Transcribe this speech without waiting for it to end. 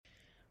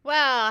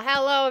Well,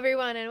 hello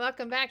everyone, and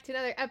welcome back to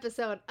another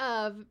episode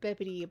of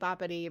Bippity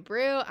Boppity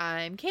Brew.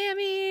 I'm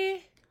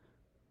Cammie.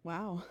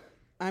 Wow.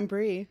 I'm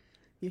Bree.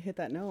 You hit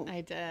that note. I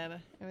did.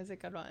 It was a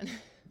good one.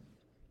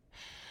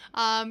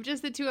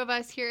 Just the two of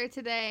us here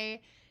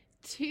today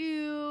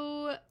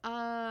to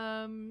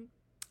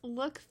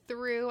look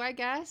through, I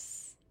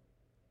guess,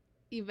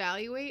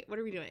 evaluate. What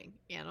are we doing?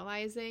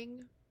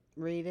 Analyzing,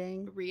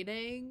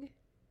 reading,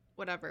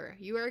 whatever.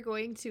 You are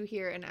going to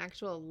hear an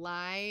actual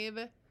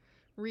live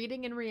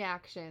reading and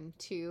reaction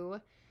to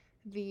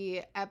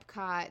the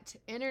Epcot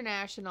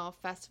International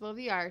Festival of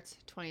the Arts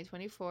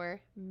 2024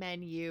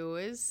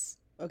 menus.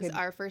 Okay. It's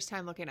our first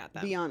time looking at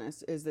them. Be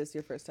honest. Is this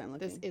your first time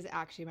looking? This is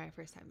actually my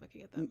first time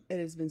looking at them. It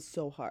has been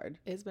so hard.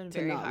 It's been to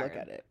very not hard.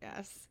 Look at it.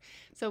 Yes.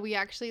 So we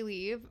actually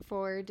leave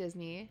for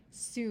Disney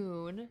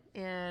soon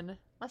in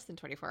less than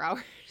 24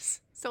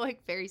 hours. So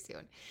like very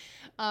soon.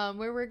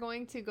 Where we're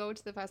going to go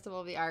to the Festival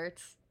of the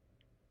Arts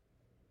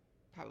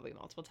probably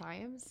multiple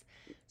times.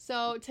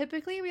 So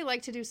typically we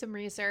like to do some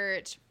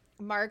research,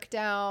 mark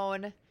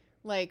down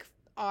like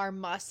our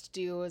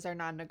must-dos, our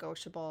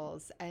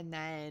non-negotiables, and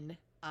then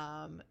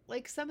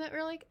like some that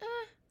we're like,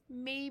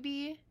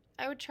 maybe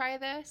I would try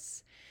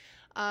this.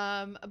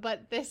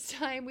 But this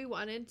time we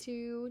wanted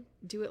to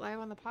do it live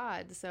on the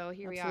pod, so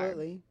here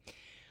Absolutely. we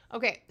are.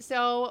 Okay,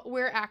 so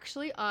we're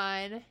actually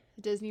on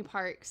Disney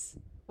Parks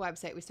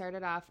website. We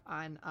started off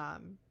on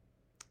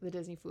the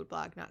Disney Food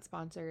Blog, not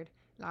sponsored.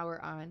 Now we're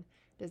on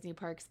Disney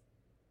Parks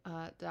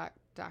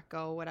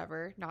 .go,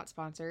 whatever, not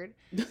sponsored.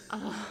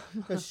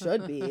 It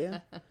should be.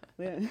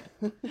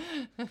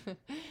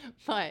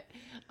 But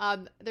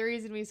the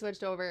reason we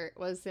switched over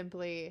was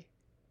simply,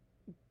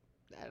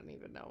 I don't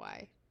even know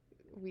why.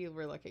 We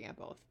were looking at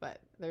both, but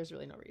there's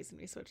really no reason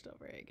we switched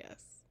over, I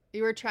guess.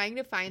 We were trying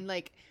to find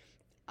like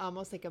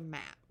almost like a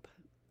map.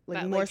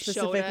 Like that, more like,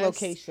 specific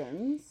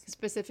locations.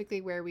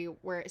 Specifically where we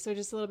were. So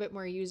just a little bit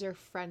more user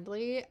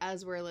friendly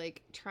as we're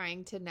like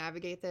trying to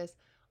navigate this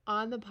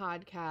on the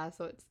podcast,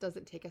 so it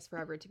doesn't take us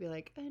forever to be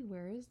like, and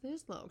where is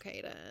this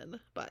located?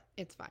 But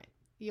it's fine.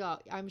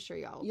 I'm sure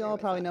y'all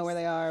Probably know where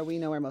they are. We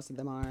know where most of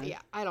them are. Yeah,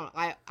 I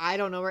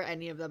don't know where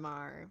any of them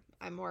are.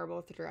 I'm horrible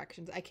with the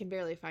directions. I can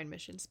barely find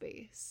Mission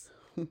Space.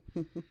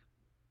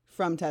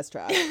 From Test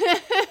Track.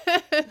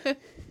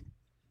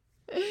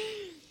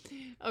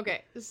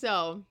 Okay,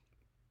 so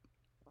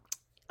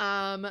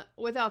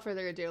without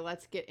further ado,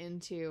 let's get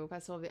into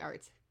Festival of the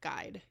Arts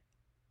guide.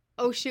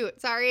 Oh shoot,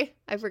 sorry,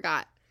 I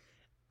forgot.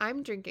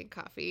 I'm drinking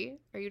coffee.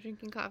 Are you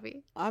drinking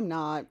coffee? I'm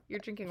not. You're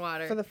drinking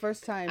water. For the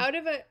first time. Out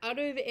of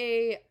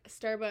a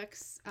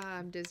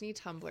Starbucks Disney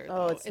tumbler. Oh,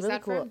 though. it's Is really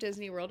that cool. from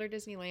Disney World or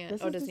Disneyland?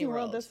 This is Disney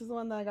World. This is the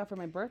one that I got for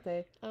my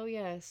birthday. Oh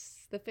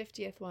yes, the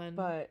 50th one.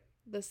 But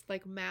this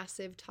like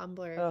massive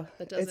tumbler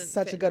that doesn't. It's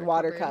such fit a good in our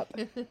water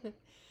cupboard. cup.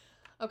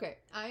 Okay,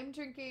 I'm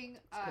drinking.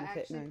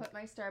 Actually, put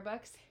my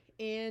Starbucks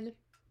in.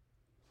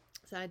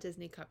 It's not a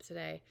Disney cup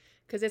today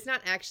because it's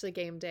not actually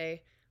game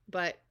day,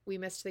 but we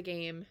missed the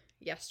game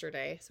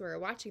yesterday, so we're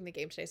watching the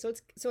game today. So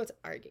it's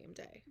our game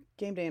day.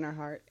 Game day in our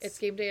hearts. It's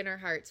game day in our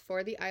hearts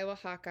for the Iowa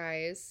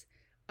Hawkeyes.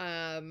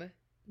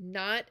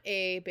 Not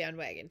a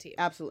bandwagon team.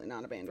 Absolutely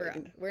not a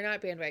bandwagon. We're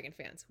not bandwagon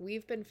fans.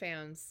 We've been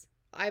fans.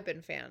 I've been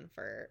a fan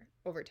for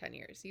over 10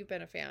 years. You've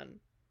been a fan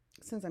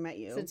since I met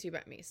you. Since you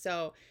met me.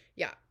 So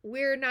yeah,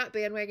 we're not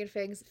bandwagon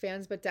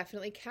fans, but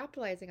definitely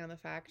capitalizing on the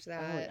fact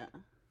that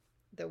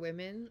the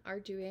women are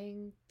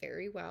doing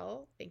very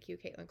well. Thank you,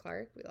 Caitlin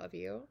Clark. We love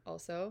you.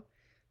 Also,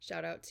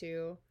 shout out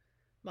to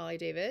Molly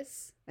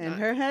Davis. And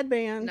her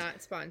headband.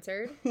 Not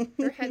sponsored.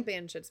 Her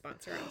headband should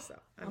sponsor us. So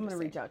I'm going to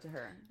reach out to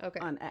her. Okay.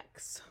 On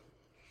X.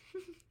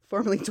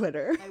 Formerly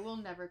Twitter. I will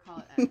never call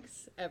it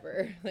X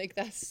ever. Like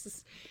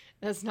that's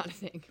not a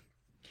thing.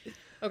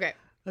 Okay,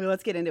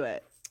 let's get into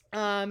it.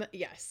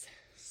 Yes.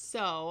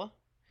 So,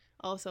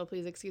 also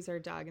please excuse our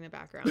dog in the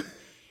background.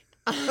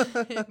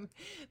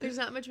 There's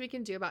not much we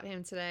can do about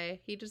him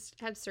today. He just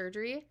had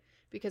surgery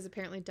because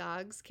apparently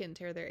dogs can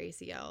tear their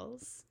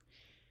ACLs.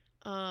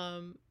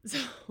 So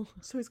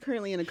he's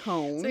currently in a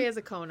cone. So he has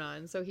a cone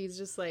on. So he's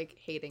just like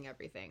hating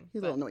everything.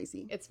 He's a little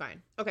noisy. It's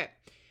fine. Okay.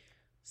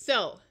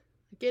 So,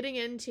 getting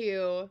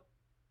into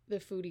the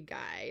foodie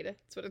guide.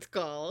 That's what it's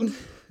called.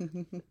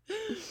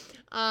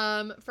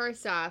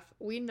 First off,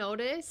 we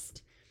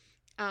noticed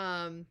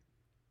on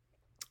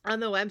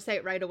the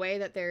website right away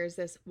that there's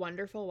this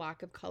wonderful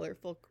walk of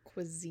colorful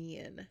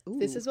cuisine. Ooh.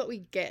 This is what we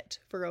get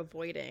for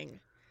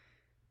avoiding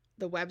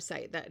the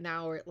website that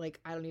now we're like,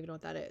 I don't even know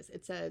what that is.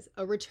 It says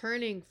a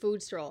returning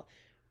food stroll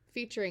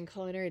featuring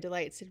culinary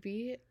delights. Did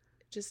we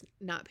just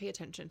not pay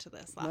attention to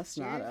this last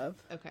year? Must not have.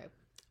 Okay.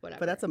 Whatever.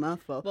 But that's a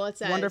mouthful. Well, it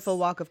says wonderful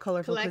walk of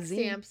colorful collect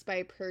cuisine. Stamps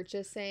by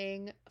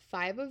purchasing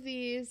 5 of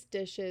these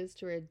dishes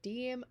to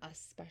redeem a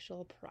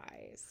special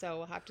prize. So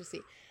we'll have to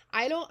see.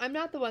 I'm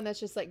not the one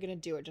that's just like gonna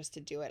do it just to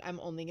do it. I'm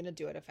only gonna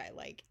do it if I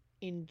like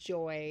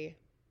enjoy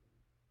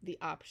the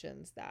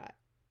options that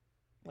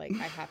like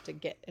I have to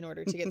get in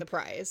order to get the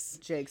prize.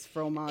 Jake's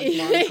fromage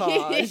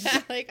montage.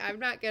 Yeah, like I'm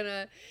not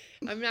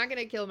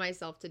gonna kill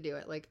myself to do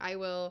it. Like I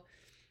will,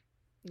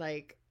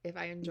 like if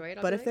I enjoy it,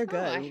 I'll But be if like,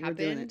 they're oh, I good, we're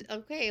doing happened, it.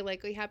 okay,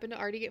 like we happened to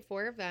already get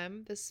 4 of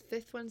them. This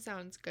 5th one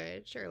sounds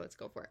good. Sure, let's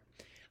go for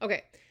it.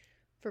 Okay,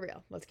 for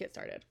real, let's get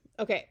started.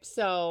 Okay,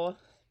 so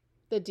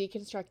the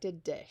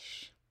deconstructed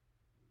dish.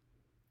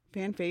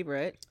 Fan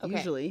favorite, Okay.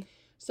 usually.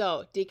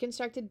 So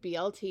deconstructed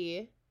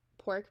BLT,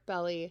 pork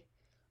belly,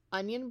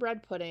 onion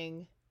bread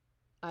pudding.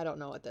 I don't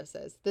know what this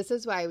is. This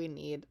is why we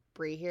need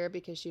Brie here,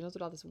 because she knows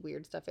what all this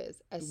weird stuff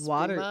is.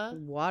 Espuma.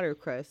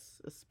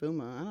 Watercress,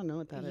 espuma. I don't know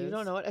what that is. You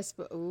don't know what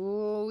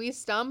Ooh, we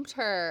stumped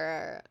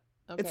her.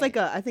 Okay. It's like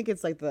I think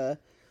it's like the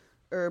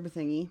herb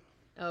thingy.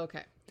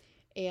 Okay.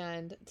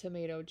 And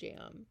tomato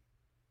jam.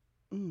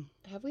 Mm.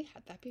 Have we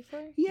had that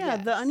before? Yeah,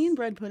 Yes. the onion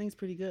bread pudding's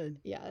pretty good.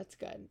 Yeah, that's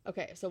good.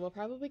 Okay, so we'll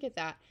probably get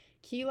that.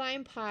 Key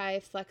lime pie,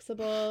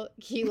 flexible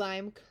key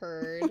lime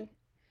curd.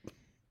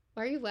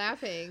 Why are you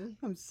laughing?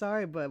 I'm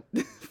sorry, but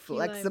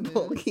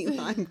flexible key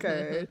lime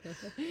curd.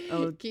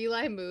 Oh. Key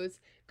lime mousse,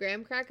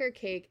 graham cracker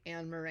cake,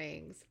 and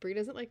meringues. Brie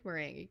doesn't like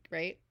meringue,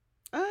 right?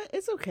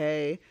 It's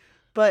okay.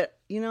 But,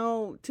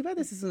 too bad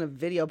this isn't a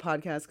video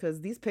podcast,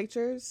 because these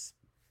pictures,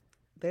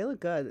 they look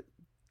good.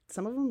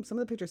 Some of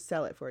the pictures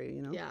sell it for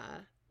you, Yeah.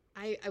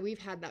 I we've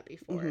had that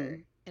before.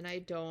 And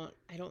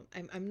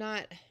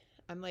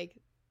I'm like,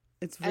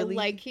 it's really, I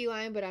like key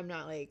lime, but I'm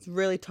not like, it's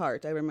really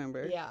tart, I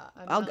remember. yeah.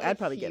 I'd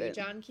probably get it.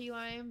 On key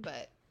lime,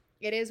 but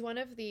it is one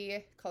of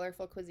the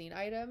colorful cuisine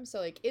items. So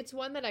like, it's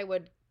one that I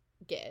would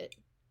get,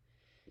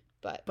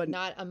 but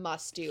not a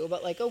must do,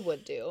 but like a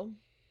would do.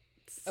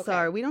 Okay.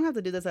 Sorry, we don't have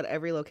to do this at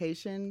every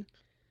location,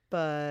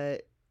 but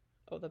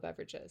oh, the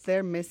beverages.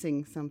 They're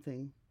missing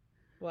something.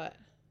 What?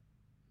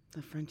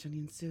 The French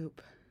onion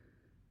soup.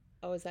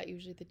 Oh, is that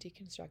usually the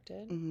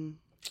deconstructed? Mm-hmm.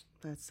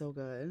 That's so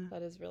good.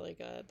 That is really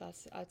good.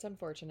 That's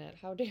unfortunate.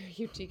 How dare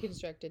you,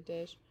 deconstructed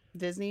dish?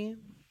 Disney,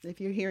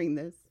 if you're hearing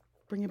this,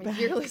 bring it back.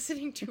 You're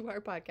listening to our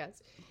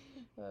podcast.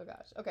 Oh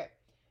gosh. Okay.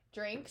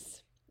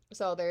 Drinks.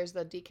 So there's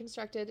the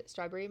deconstructed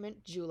strawberry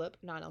mint julep,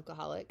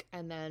 non-alcoholic,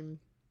 and then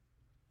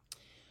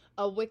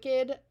a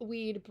Wicked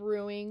Weed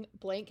Brewing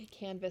blank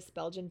canvas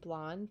Belgian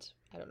blonde.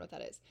 I don't know what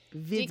that is.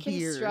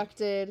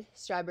 Deconstructed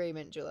strawberry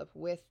mint julep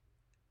with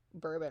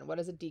bourbon. What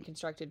is a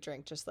deconstructed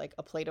drink? Just like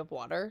a plate of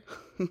water?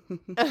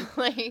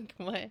 Like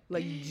what?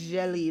 Like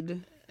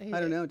jellied. I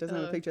don't know. It doesn't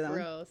have a picture of that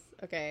one. Gross.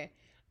 Okay.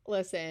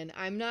 Listen,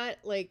 I'm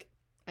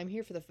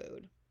here for the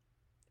food.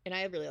 And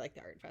I really like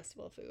the art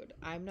festival food.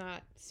 I'm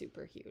not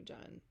super huge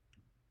on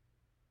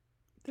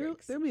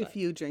drinks. There'll be a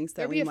few drinks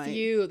that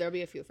There'll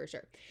be a few for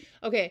sure.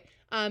 Okay.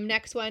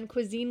 Next one,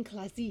 cuisine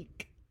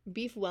classique.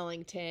 Beef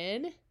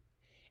Wellington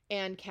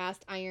and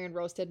cast iron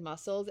roasted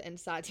mussels and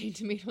sauteed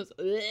tomatoes.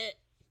 Ugh.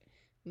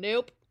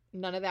 Nope.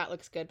 None of that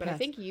looks good. But I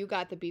think you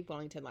got the beef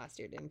Wellington last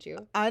year, didn't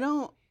you? I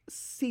don't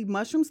see,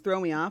 mushrooms throw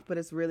me off, but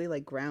it's really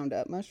like ground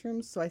up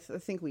mushrooms. So I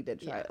think we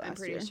did try it last year. I'm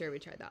pretty sure we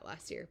tried that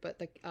last year. But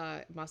the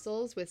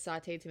mussels with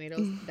sauteed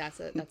tomatoes, that's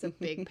a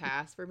big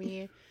pass for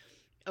me.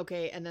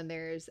 Okay, and then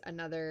there's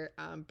another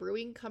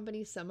brewing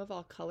company, Sum of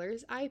All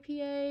Colors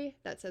IPA,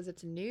 that says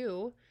it's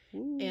new.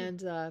 Ooh.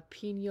 And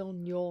Pinot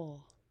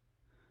Noir.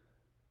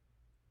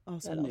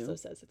 Also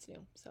says it's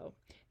new. So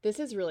this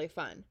is really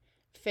fun.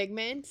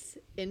 Figment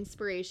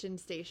Inspiration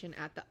Station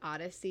at the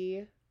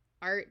Odyssey.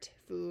 Art,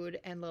 food,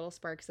 and little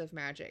sparks of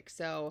magic.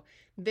 So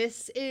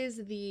this is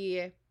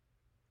the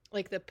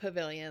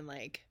pavilion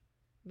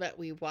that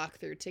we walk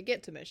through to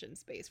get to Mission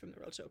Space from the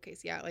World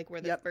Showcase. Yeah, like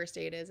where the first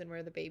aid is and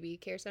where the baby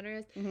care center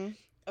is. Mm-hmm.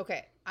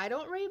 Okay, I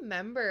don't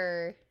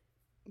remember.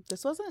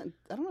 This wasn't.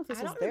 I don't know if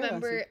this was there. I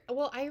don't remember.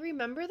 Well, I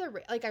remember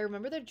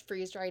the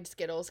freeze dried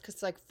Skittles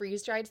because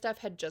freeze dried stuff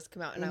had just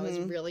come out and I was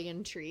really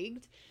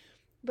intrigued.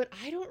 But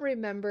I don't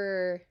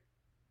remember.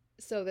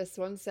 So this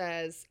one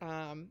says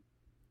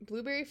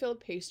blueberry filled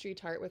pastry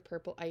tart with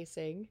purple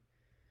icing.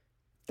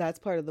 That's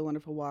part of the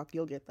Wonderful Walk.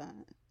 You'll get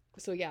that.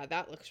 So yeah,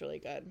 that looks really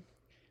good.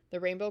 The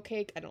rainbow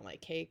cake. I don't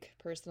like cake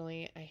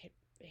personally. I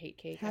hate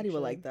cake. Hattie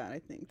would like that. I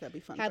think that'd be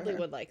fun. Hadley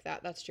would like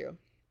that. That's true.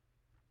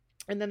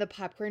 And then the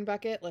popcorn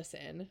bucket.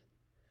 Listen,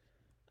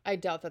 I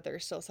doubt that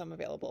there's still some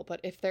available, but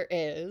if there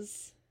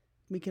is,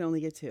 we can only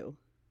get 2.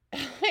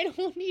 I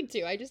don't need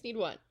 2. I just need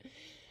 1.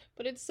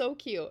 But it's so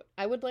cute.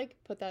 I would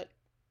put that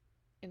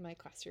in my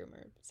classroom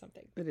or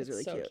something. It is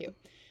really so cute.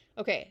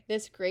 Okay,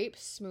 this grape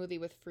smoothie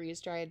with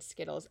freeze-dried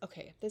Skittles.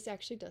 Okay, this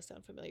actually does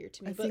sound familiar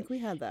to me. I think we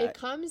had that. It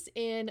comes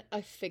in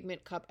a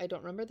Figment cup. I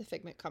don't remember the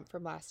Figment cup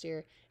from last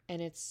year,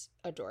 and it's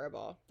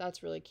adorable.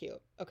 That's really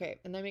cute. Okay,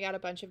 and then we got a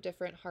bunch of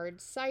different hard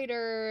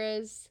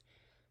ciders,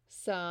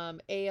 some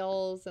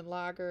ales and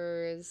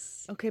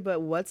lagers. Okay, but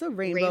what's a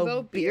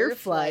rainbow beer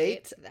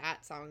flight?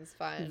 That sounds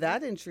fun.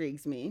 That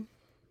intrigues me.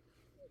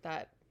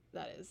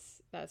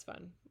 That's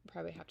fun.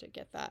 Probably have to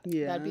get that.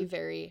 Yeah. That'd be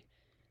very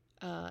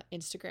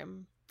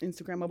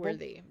Instagrammable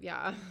worthy.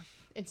 Yeah.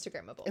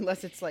 Instagrammable.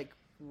 Unless it's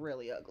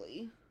really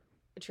ugly.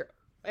 True.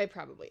 It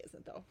probably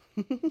isn't though.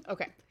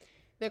 Okay.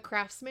 The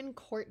Craftsman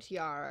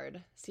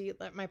Courtyard. See,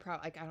 I don't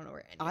know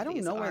where any of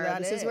these are. Where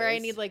that is. This is where I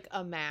need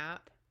a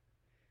map.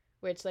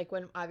 which like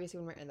when obviously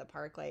when we're in the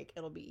park, like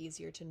it'll be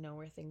easier to know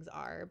where things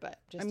are. But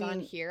just I on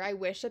mean- here, I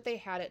wish that they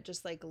had it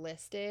just like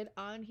listed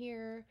on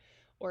here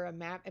or a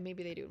map, and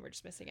maybe they do and we're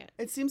just missing it.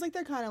 It seems like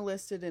they're kind of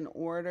listed in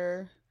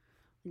order,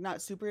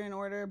 not super in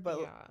order, but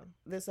yeah.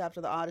 this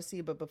after the Odyssey,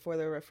 but before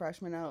the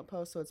Refreshment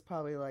Outpost, so it's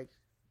probably like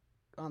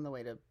on the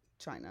way to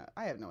China.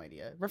 I have no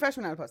idea.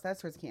 Refreshment Outpost, that's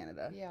towards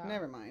Canada. Yeah.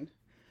 Never mind.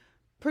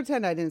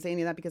 Pretend I didn't say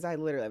any of that because I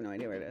literally have no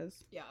idea where it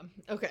is. Yeah.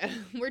 Okay.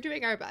 We're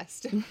doing our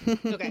best.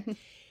 Okay.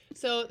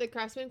 So the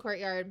Craftsman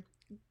Courtyard,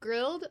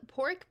 grilled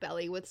pork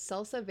belly with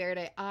salsa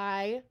verde.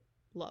 I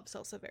love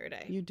salsa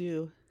verde. You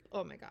do.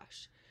 Oh my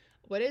gosh.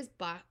 What is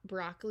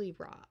broccoli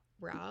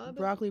Rob?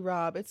 Broccoli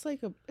Rob. It's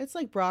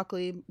like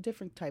broccoli,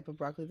 different type of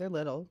broccoli. They're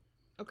little.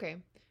 Okay.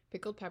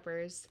 Pickled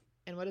peppers.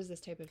 And what is this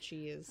type of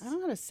cheese? I don't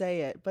know how to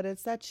say it, but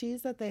it's that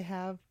cheese that they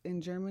have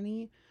in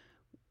Germany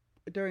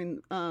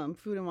during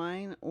Food and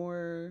Wine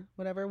or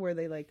whatever, where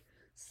they like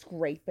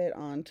scrape it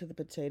onto the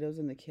potatoes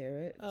and the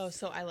carrots. Oh,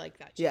 so I like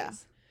that cheese. Yeah.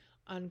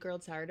 On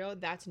grilled sourdough,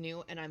 that's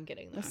new, and I'm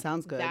getting that. That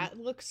sounds good. That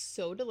looks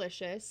so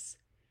delicious.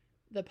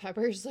 The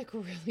peppers look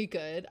really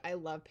good. I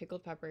love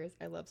pickled peppers.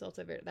 I love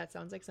salsa verde. That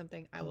sounds like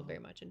something I will very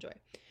much enjoy.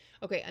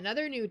 Okay,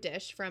 another new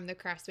dish from the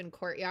Craftsman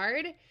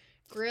Courtyard.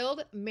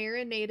 Grilled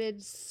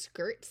marinated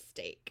skirt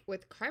steak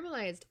with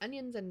caramelized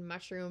onions and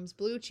mushrooms,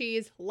 blue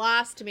cheese.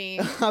 Lost me.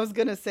 I was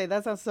gonna say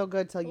that sounds so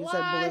good till you said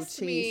blue Lost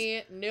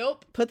cheese. me.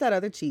 Nope. Put that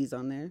other cheese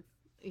on there.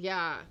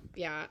 Yeah,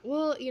 yeah.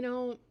 Well, you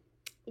know,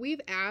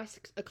 we've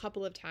asked a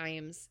couple of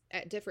times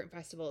at different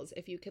festivals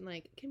if you can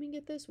can we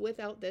get this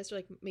without this, or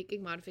like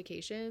making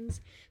modifications.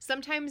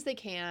 Sometimes they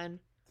can.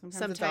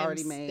 Sometimes it's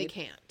already made. They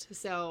can't.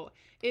 So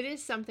it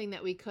is something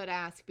that we could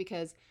ask,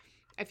 because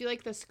I feel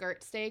like the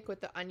skirt steak with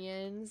the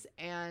onions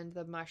and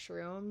the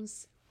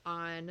mushrooms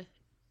and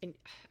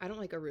I don't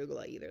like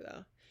arugula either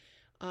though.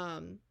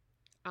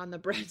 On the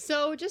bread.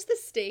 So just the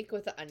steak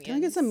with the onions. Can I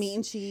get some meat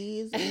and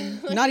cheese?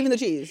 Not even the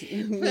cheese.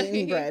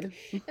 Meat and bread.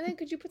 And then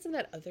could you put some of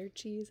that other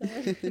cheese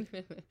on?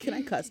 Can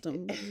I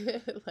custom?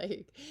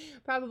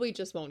 Probably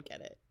just won't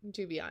get it,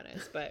 to be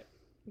honest. But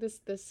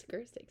this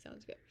skirt steak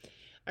sounds good.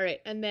 All right,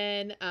 and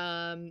then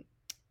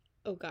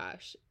oh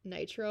gosh,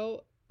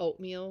 nitro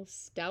oatmeal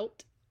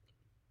stout,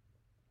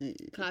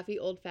 coffee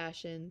old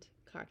fashioned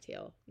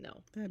cocktail.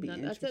 No, That'd be that's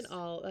interesting.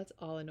 That's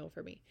all a no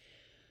for me.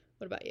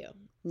 What about you?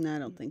 No, I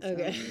don't think so.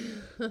 Okay.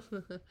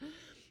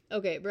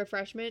 Okay,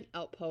 refreshment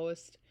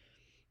outpost.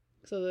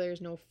 So there's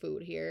no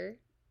food here.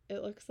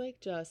 It looks like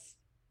just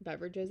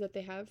beverages that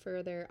they have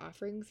for their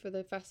offerings for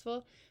the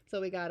festival. So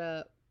we got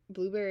a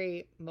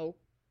blueberry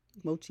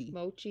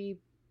Mochi.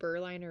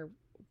 Berliner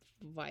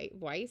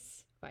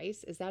Weiss.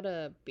 Is that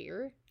a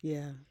beer?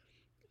 Yeah.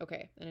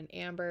 Okay, and an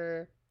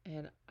amber.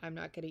 And I'm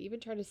not gonna even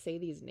try to say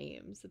these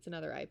names. It's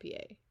another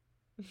IPA.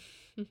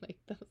 Like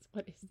that's,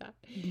 what is that?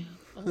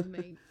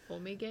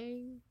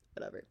 Omegang?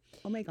 Whatever.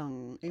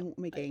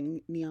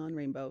 Omega neon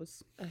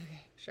rainbows.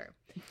 Okay, sure.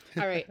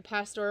 All right,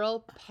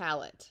 pastoral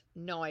palate.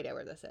 No idea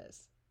where this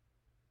is.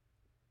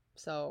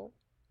 So,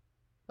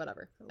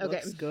 whatever. Okay.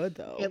 Looks good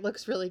though. It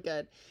looks really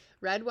good.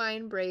 Red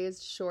wine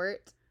braised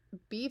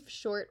beef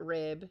short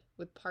rib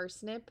with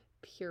parsnip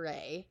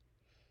puree,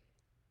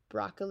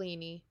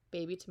 broccolini,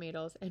 baby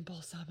tomatoes, and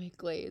balsamic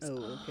glaze.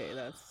 Oh, okay,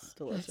 that's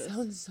delicious. That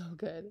sounds so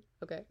good.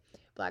 Okay.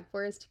 Black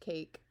Forest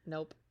cake.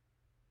 Nope.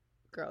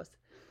 Gross.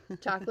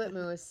 Chocolate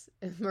mousse,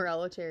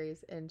 morello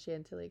cherries, and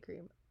chantilly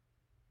cream.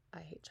 I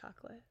hate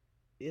chocolate.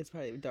 It's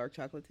probably dark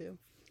chocolate too.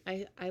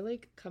 I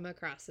like come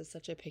across as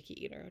such a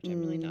picky eater, which I'm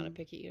really not a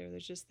picky eater.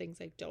 There's just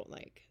things I don't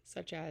like,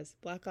 such as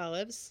black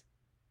olives,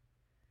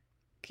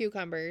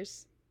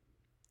 cucumbers,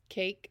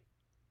 cake,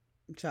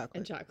 Chocolate.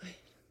 and chocolate.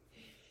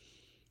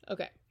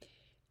 Okay.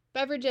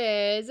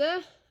 Beverages.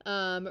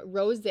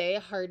 Rosé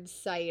hard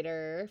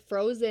cider,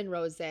 frozen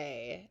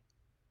rosé.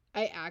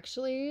 I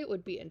actually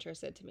would be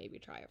interested to maybe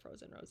try a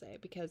frozen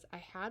rosé, because I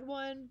had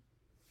one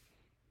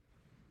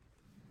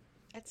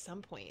at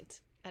some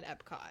point at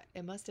Epcot.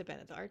 It must have been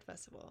at the art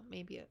festival,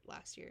 maybe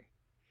last year.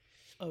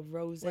 A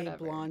rosé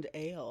Whatever. blonde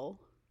ale.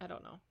 I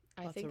don't know.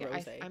 I Lots think of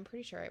rosé. I'm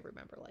pretty sure I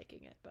remember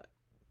liking it, but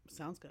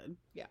Sounds good.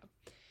 yeah,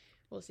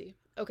 we'll see.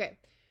 Okay.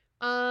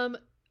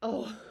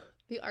 Oh,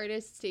 the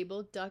Artist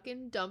Stable duck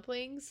and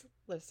dumplings.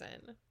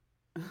 Listen,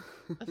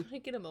 I'm gonna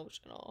get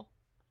emotional.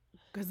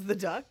 Because of the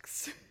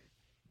ducks?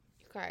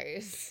 You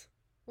guys,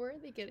 where are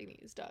they getting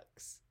these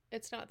ducks?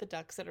 It's not the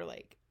ducks that are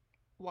like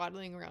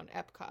waddling around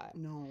Epcot.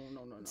 No.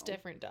 It's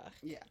different duck.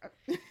 Yeah.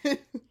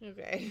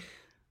 Okay.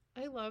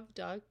 I love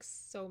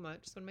ducks so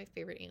much. It's one of my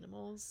favorite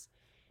animals.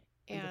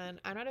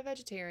 And I'm not a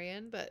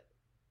vegetarian, but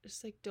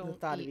just like don't The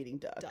thought eat of eating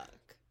duck.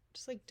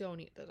 Just like don't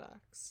eat the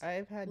ducks.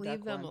 I've had Leave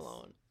duck them once.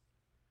 alone.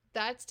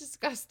 That's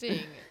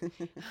disgusting.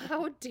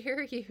 How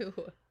dare you?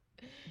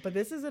 But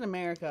this is in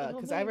America Oh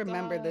because my I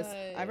remember this.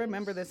 I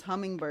remember gosh. this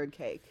hummingbird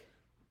cake.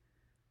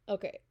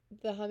 Okay,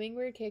 the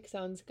hummingbird cake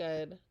sounds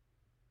good.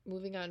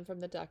 Moving on from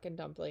the duck and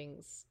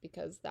dumplings,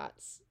 because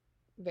that's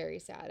very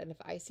sad. And if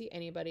I see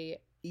anybody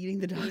Eating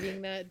the duck.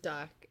 eating that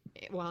duck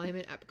while I'm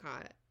in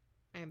Epcot,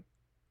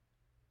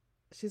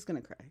 She's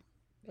gonna cry.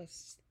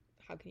 that's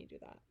how can you do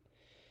that?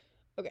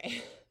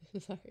 Okay.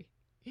 Sorry.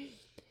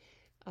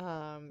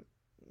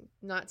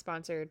 Not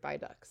sponsored by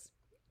Ducks.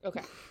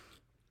 Okay.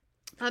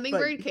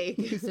 Hummingbird But cake.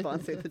 you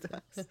sponsor the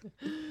Ducks.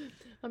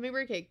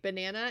 Hummingbird cake.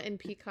 Banana and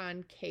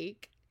pecan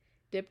cake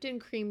dipped in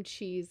cream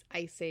cheese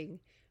icing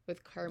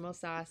with caramel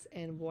sauce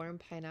and warm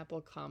pineapple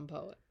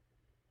compote.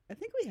 I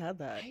think we had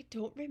that. I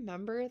don't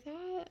remember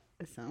that.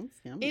 It sounds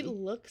yummy. It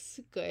looks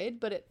good,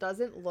 but it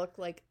doesn't look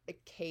like a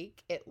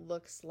cake. It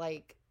looks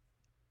like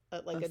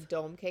a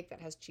dome cake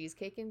that has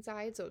cheesecake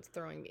inside, so it's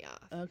throwing me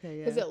off. Okay,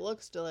 yeah. Because it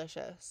looks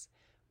delicious,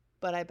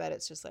 but I bet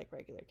it's just like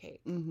regular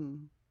cake.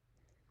 Mm-hmm.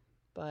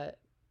 But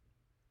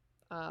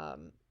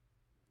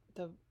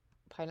the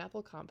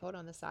pineapple compote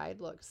on the side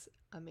looks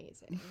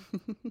amazing.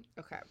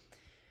 Okay.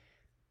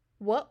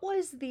 What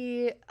was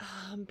the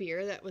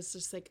beer that was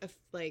just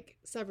like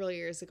several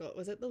years ago?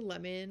 Was it the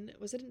lemon?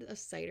 Was it a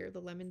cider? The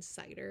lemon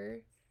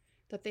cider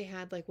that they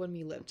had like when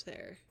we lived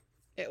there.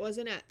 It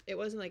wasn't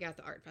like at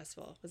the art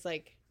festival. It was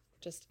like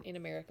just in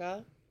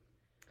America.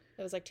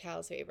 It was like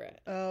Tal's favorite.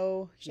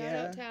 Oh, Shout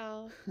out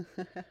Tal.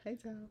 Hi,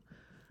 Tal.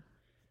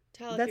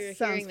 Tal, That if you're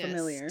sounds hearing this,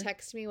 familiar.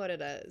 text me what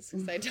it is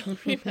because I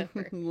don't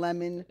remember.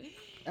 Lemon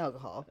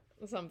alcohol.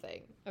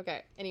 Something.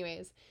 Okay.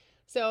 Anyways,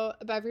 so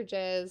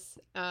beverages: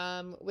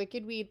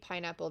 Wicked Weed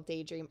Pineapple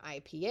Daydream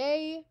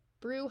IPA,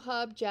 Brew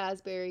Hub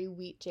Jazzberry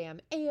Wheat Jam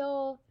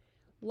Ale,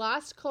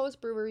 Lost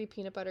Coast Brewery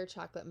Peanut Butter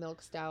Chocolate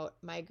Milk Stout,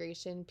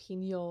 Migration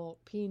Pino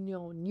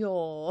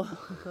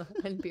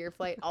and Beer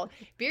Flight.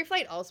 Beer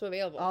Flight also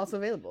available. Also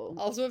available.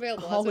 Also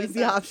available. Always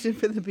the option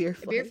for the beer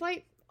flight. Beer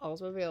Flight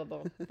also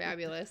available.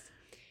 Fabulous.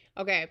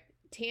 Okay.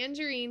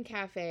 Tangerine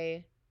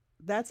Cafe.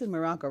 That's in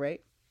Morocco,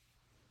 right?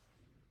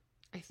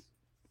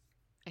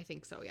 I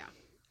think so, yeah.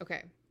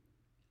 Okay.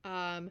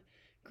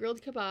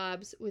 Grilled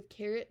kebabs with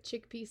carrot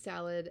chickpea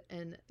salad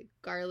and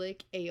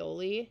garlic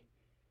aioli.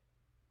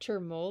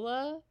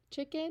 Chermola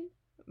chicken.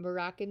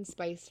 Moroccan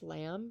spiced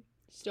lamb.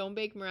 Stone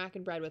baked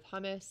Moroccan bread with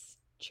hummus.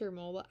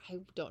 Chermola. I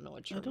don't know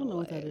what chermola is. I don't know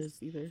what that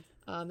is either.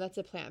 That's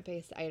a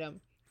plant-based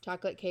item.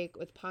 Chocolate cake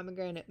with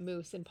pomegranate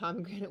mousse and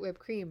pomegranate whipped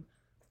cream.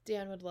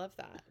 Dan would love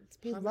that.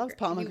 He loves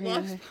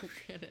pomegranate. He loves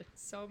pomegranate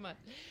so much.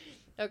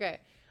 Okay.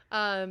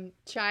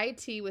 Chai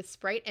tea with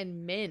Sprite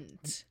and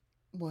mint.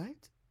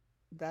 What?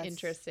 That's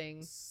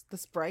interesting. The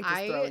Sprite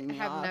is throwing me I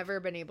have off. never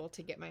been able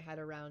to get my head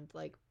around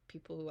like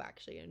people who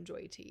actually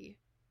enjoy tea.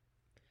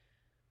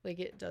 Like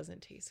it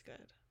doesn't taste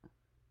good.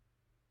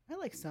 I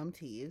like some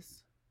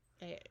teas.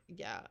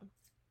 Yeah.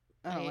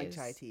 I don't like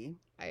chai tea.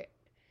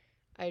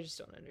 I just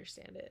don't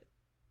understand it.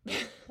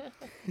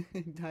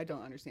 I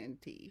don't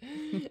understand tea.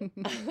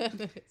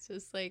 It's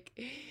just like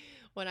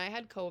when I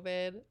had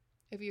COVID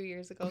a few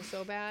years ago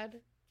so bad.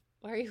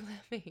 Why are you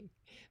laughing?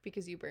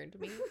 Because you burned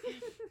me.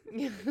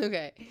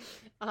 Okay.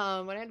 When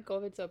I had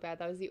COVID so bad,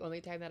 that was the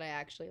only time that I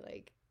actually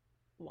like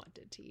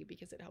wanted tea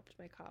because it helped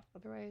my cough.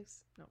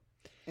 Otherwise, no.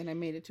 And I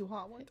made it too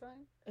hot one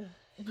time.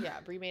 Yeah,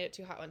 Brie made it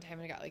too hot one time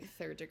and I got like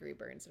 3rd-degree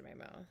burns in my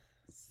mouth.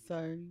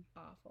 Sorry.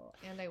 Awful.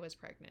 And I was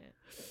pregnant.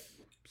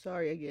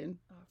 Sorry again.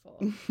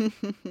 Awful.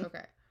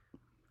 Okay.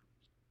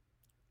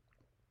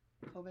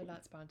 COVID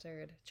not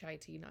sponsored. Chai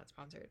tea not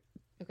sponsored.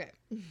 Okay.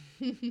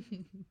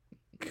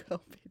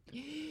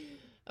 COVID.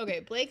 Okay,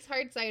 Blake's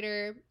hard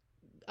cider,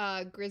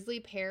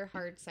 Grizzly Pear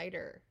hard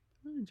cider.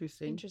 Oh,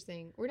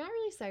 interesting. We're not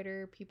really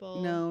cider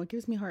people. No, it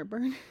gives me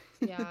heartburn.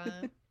 Yeah.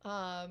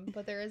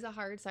 But there is a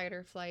hard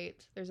cider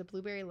flight. There's a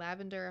blueberry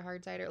lavender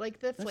hard cider. Like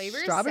the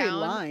flavors strawberry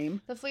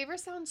lime. The flavor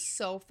sounds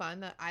so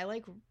fun that I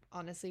like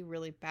honestly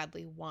really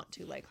badly want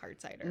to like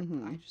hard cider,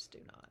 but I just do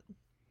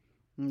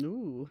not.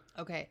 Ooh.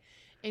 Okay.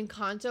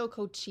 Encanto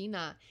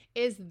Cochina.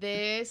 Is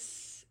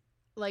this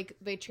like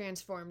they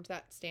transformed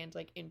that stand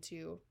like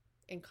into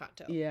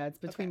Encanto? Yeah, it's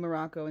between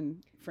Morocco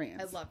and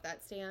France. I love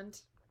that stand.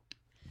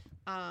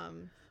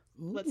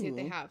 Let's see what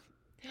they have.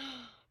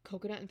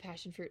 Coconut and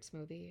passion fruit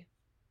smoothie.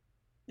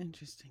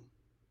 Interesting.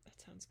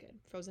 That sounds good.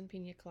 Frozen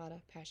pina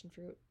colada, passion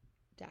fruit,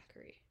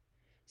 daiquiri.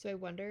 So I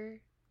wonder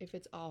if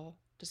it's all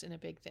just in a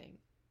big thing,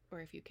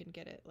 or if you can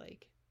get it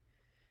like,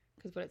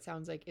 because what it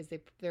sounds like is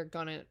they're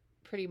gonna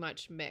pretty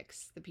much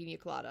mix the pina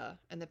colada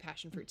and the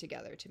passion fruit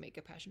together to make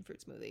a passion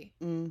fruit smoothie.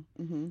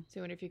 Mm-hmm. So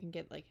I wonder if you can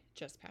get like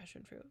just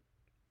passion fruit.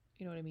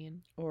 You know what I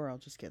mean? Or I'll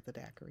just get the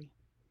daiquiri.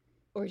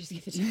 Or just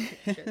get the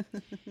daiquiri.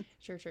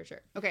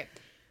 Sure. Okay.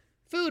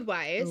 Food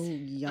wise,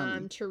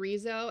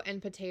 chorizo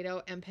and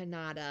potato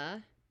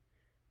empanada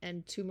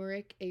and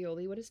turmeric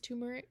aioli. What is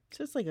turmeric? It's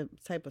just like a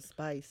type of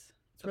spice.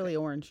 It's really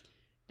orange.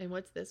 And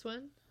what's this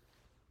one?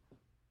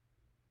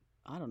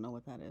 I don't know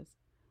what that is.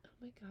 Oh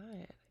my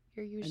God.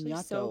 You're usually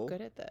so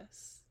good at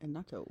this.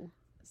 Annatto.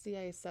 See,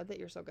 I said that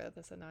you're so good at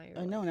this, and now you're.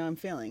 I know. Now I'm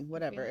failing.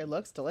 Whatever. It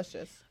looks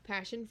delicious.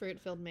 Passion fruit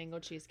filled mango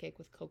cheesecake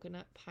with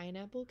coconut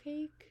pineapple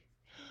cake,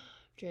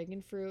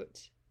 dragon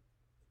fruit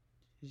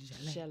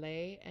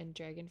gelée, and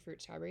dragon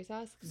fruit strawberry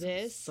sauce.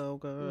 This so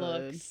good.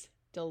 Looks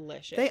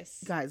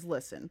delicious. Guys,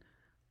 listen.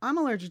 I'm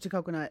allergic to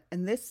coconut,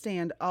 and this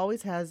stand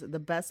always has the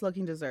best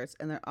looking desserts,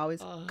 and they're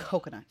always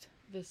coconut.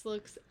 This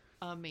looks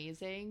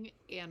amazing,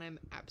 and I'm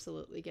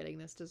absolutely getting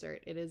this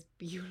dessert. It is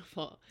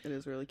beautiful. It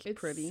is really It's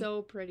pretty.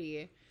 so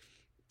pretty.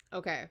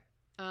 Okay.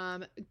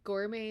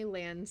 Gourmet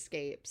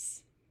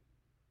landscapes.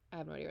 I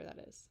have no idea where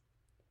that is.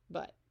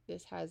 But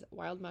this has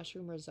wild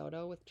mushroom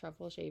risotto with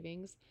truffle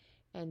shavings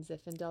and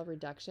Zinfandel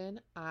reduction.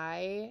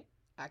 I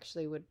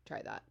actually would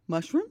try that.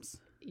 Mushrooms?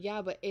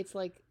 Yeah, but it's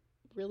like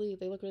really,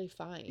 they look really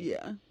fine.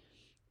 Yeah.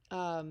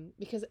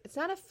 Because it's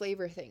not a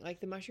flavor thing. Like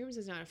the mushrooms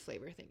is not a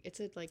flavor thing. It's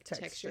a like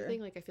texture Texture. thing.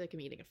 Like I feel like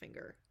I'm eating a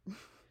finger.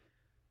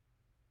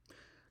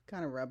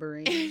 Kind of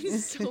rubbery.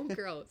 It's so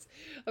gross.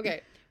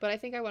 Okay, but I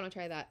think I want to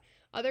try that.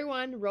 Other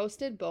one,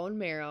 roasted bone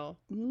marrow.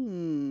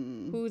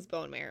 Whose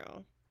bone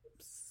marrow?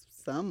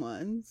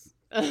 Someone's.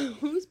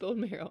 Whose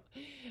bone marrow?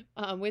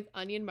 With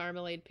onion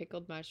marmalade,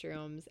 pickled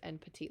mushrooms, and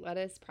petite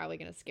lettuce. Probably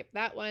gonna skip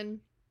that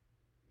one.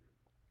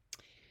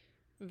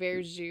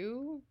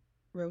 Verjus.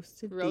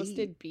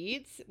 Roasted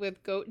beets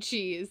with goat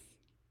cheese.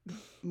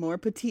 More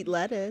petite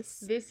lettuce.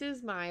 This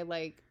is my,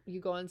 like, you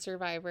go on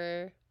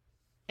Survivor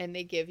and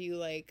they give you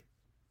like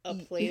a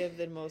plate of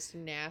the most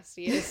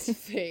nastiest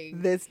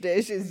thing. This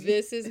dish is.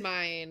 This is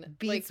mine.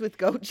 Beets like, with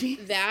goat cheese.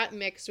 That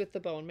mixed with the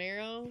bone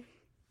marrow.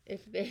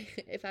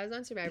 If I was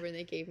on Survivor and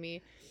they gave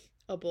me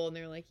a bowl and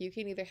they're like, you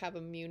can either have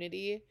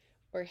immunity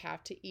or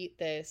have to eat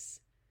this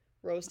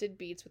roasted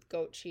beets with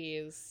goat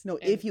cheese. No,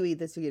 if you eat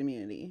this, you get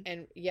immunity.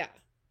 And yeah.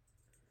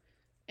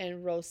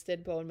 And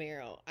roasted bone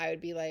marrow. I would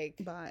be like,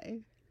 bye.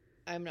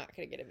 I'm not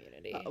gonna get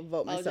immunity. I'll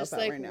vote myself just out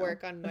like right now.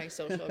 work on my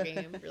social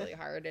game really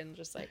hard and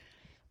just like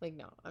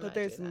no. I'm but not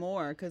there's doing that.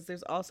 more because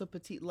there's also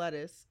petite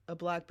lettuce, a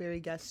blackberry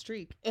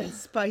gastrique, and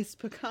spiced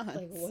pecans.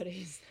 Like what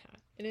is that?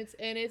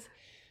 And it's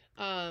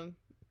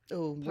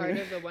Oh, part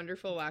of the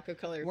wonderful Wacko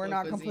Color. We're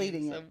not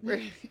completing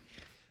it.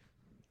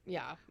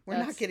 Yeah, we're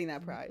not getting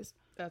that prize.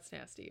 That's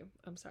nasty.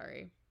 I'm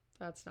sorry,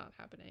 that's not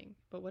happening.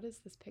 But what is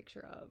this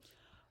picture of?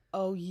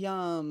 Oh,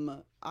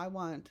 yum!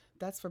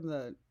 That's from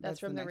the. That's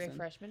from the next one.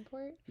 refreshment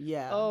port.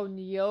 Yeah. Oh,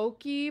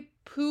 gnocchi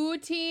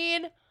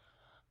poutine.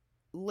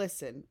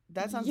 Listen,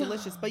 that sounds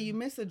delicious. But you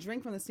missed a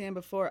drink from the stand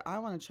before. I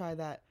want to try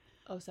that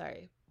Oh,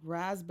 sorry.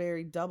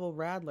 raspberry double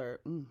radler.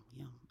 Yum.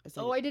 It's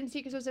like Oh, I didn't see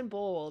because it was in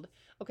bold.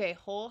 Okay,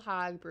 Whole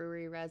Hog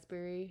Brewery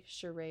Raspberry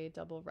Charade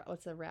Double.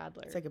 What's a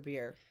Radler? It's like a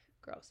beer.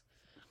 Gross.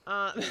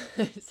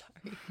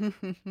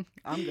 Sorry.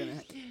 I'm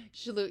gonna.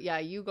 Yeah,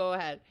 you go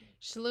ahead.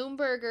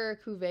 Schlumberger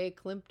Cuvée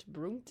Klimt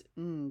Brunt.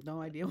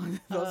 No idea what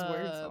those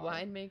words are.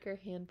 Winemaker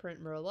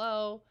Handprint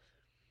Merlot.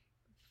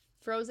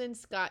 Frozen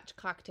Scotch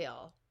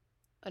Cocktail.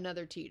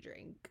 Another tea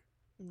drink.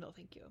 No,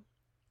 thank you.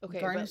 Okay,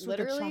 Garnish but with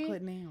the literally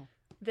chocolate nail.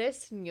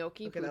 this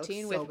gnocchi Okay, that looks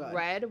poutine so with good.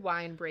 red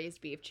wine, braised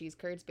beef, cheese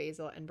curds,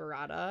 basil, and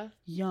burrata.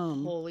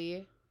 Yum.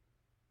 Holy.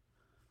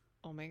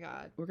 Oh my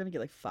god. We're gonna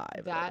get like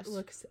 5. That of those.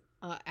 looks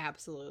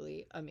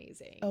absolutely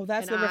amazing. Oh,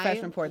 that's And the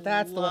refreshment port.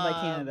 That's the one by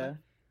Canada.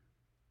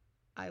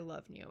 I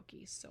love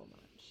gnocchi so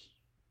much.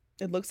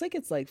 It looks like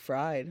it's like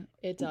fried.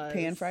 It does.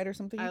 Pan fried or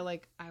something. I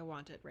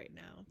want it right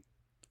now.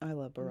 I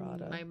love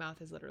burrata. My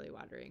mouth is literally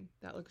watering.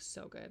 That looks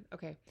so good.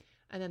 Okay.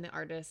 And then the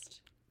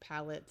artist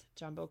palette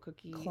jumbo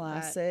cookie. that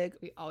Classic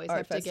We always art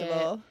have to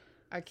festival. get.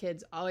 Our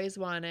kids always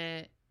want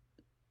it.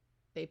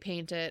 They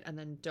paint it and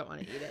then don't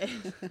want to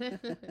eat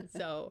it.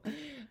 So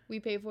we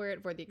pay for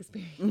it for the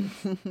experience.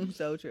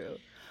 So true.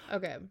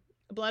 Okay.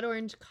 Blood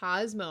orange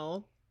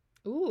Cosmo.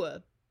 Ooh.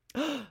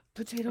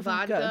 Potato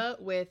Vodka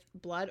with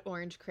blood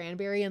orange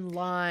cranberry and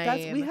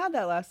lime. We had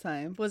that last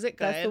time. Was it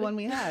good? That's the one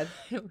we had.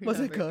 I don't Was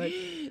it remember.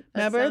 good?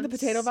 That Remember the sounds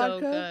potato so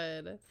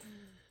vodka? Good.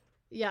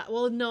 Yeah,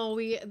 well, no,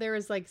 there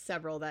was like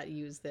several that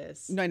use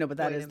this. No, I know, but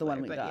that Wine is and the one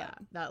butter, we but got. yeah,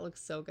 that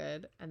looks so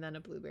good. And then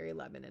a blueberry,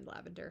 lemon, and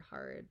lavender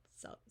hard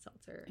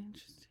seltzer.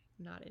 Interesting.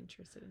 Not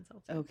interested in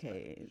seltzer.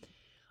 Okay.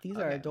 These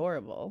are Okay.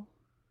 adorable.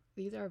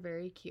 These are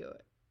very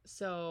cute.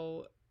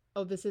 So,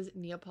 this is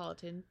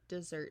Neapolitan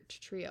dessert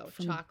trio: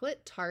 From-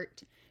 chocolate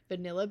tart,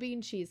 vanilla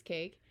bean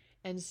cheesecake,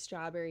 and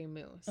strawberry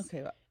mousse.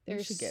 Okay, well, They're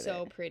we should get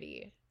so it.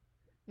 pretty.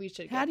 We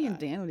should get Hattie that. and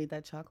Dan would eat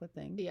that chocolate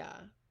thing. Yeah,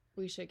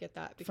 we should get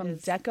that From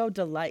because Deco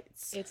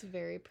Delights. it's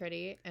very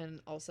pretty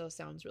and also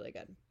sounds really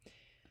good.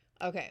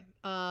 Okay.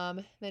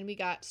 Then we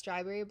got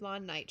strawberry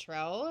blonde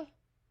nitro,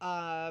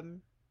 a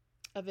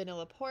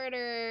vanilla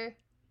porter,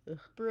 Ugh.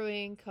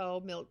 Brewing Co.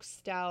 milk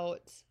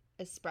stout,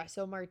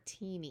 espresso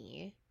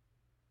martini.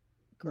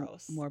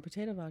 Gross. More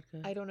potato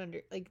vodka. I don't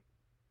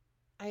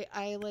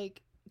I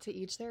like to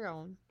each their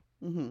own.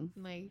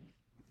 Mm-hmm. Like,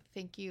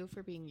 thank you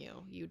for being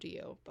you. You do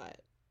you.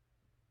 But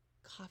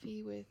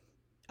coffee with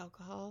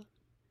alcohol,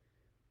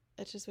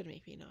 that just would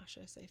make me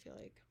nauseous, I feel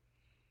like.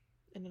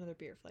 And another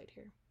beer flight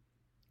here.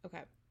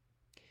 Okay.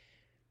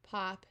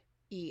 Pop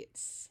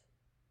Eats.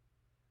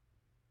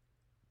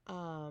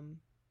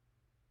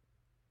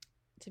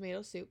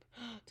 Tomato soup.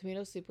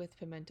 Tomato soup with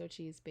pimento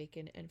cheese,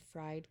 bacon, and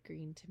fried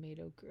green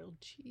tomato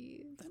grilled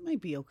cheese. That might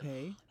be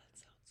okay. That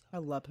sounds so I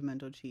love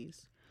pimento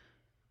cheese.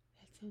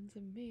 That sounds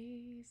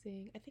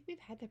amazing. I think we've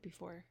had that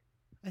before.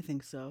 I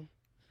think so.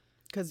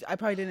 Because I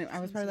probably didn't. I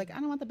was Sounds probably like, so I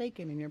don't want the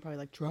bacon. And you're probably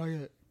like, try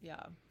it.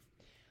 Yeah.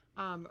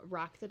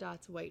 Rock the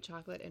Dots white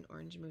chocolate and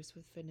orange mousse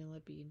with vanilla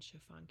bean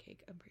chiffon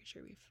cake. I'm pretty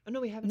sure we've. Oh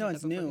no, we haven't. No, done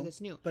it's that before 'cause new.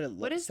 It's new. But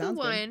What is the sounds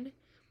good. one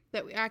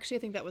that we actually? I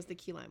think that was the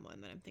key lime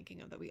one that I'm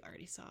thinking of that we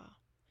already saw.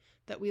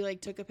 That we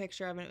like took a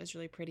picture of and it was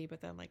really pretty,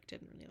 but then like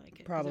didn't really like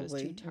it. 'Cause it was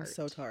Probably. too It tart. was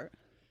so tart.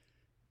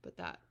 But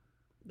that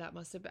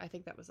must have. I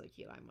think that was like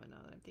key lime one.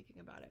 Now that I'm thinking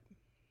about it.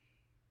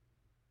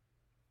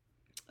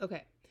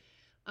 Okay.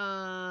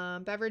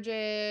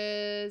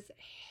 Beverages.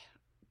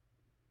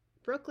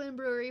 Brooklyn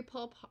Brewery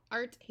Pulp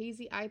Art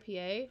Hazy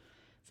IPA.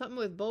 Something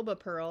with boba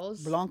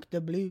pearls. Blanc de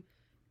Bleu.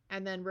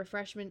 And then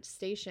Refreshment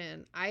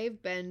Station.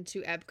 I've been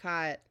to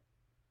Epcot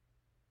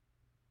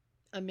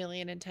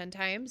 1,010,000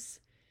 times.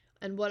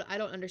 And what I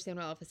don't understand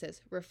what all this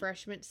is.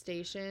 Refreshment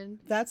Station.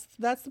 That's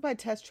by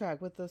Test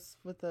Track with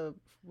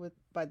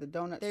by the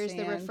donut There's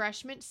stand. the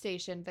Refreshment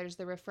Station. There's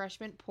the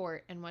Refreshment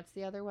Port. And what's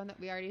the other one that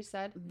we already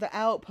said? The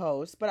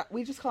Outpost, but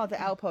we just call it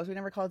the Outpost. We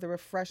never call it the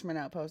Refreshment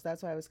Outpost.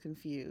 That's why I was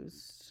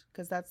confused,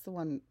 because that's the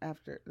one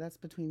after. That's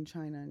between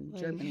China and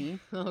Germany.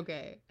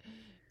 Okay.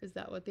 Is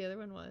that what the other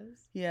one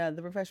was? Yeah,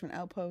 the Refreshment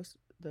Outpost,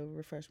 the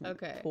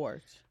Refreshment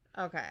Port.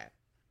 Okay.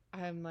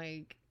 I'm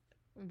like,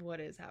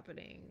 what is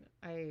happening?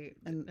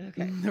 And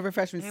okay. the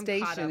Refreshment I'm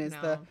caught Station up is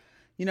now. the.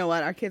 You know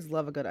what? Our kids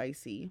love a good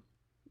icy.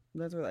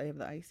 That's where I have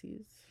the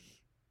ices.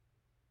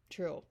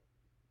 True.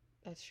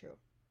 That's true.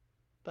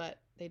 But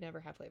they never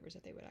have flavors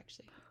that they would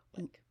actually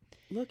like.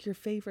 Look, your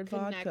favorite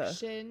vodka.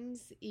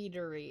 Connections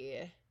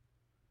Eatery.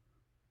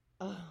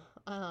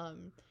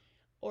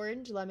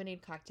 Orange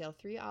lemonade cocktail,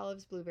 3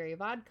 olives, blueberry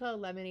vodka,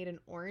 lemonade, and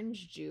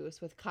orange juice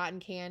with cotton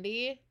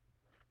candy.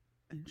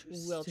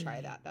 Interesting. We'll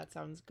try that. That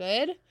sounds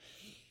good.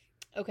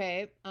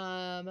 Okay.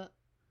 Art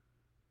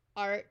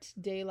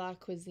de la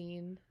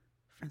Cuisine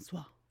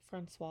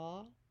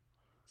Francois.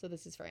 So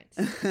this is France.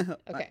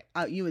 Okay.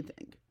 You would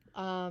think.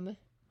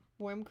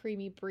 Warm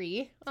creamy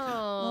brie.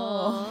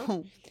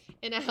 Oh.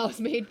 In a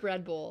house-made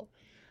bread bowl.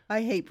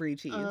 I hate brie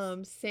cheese.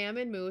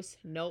 Salmon mousse.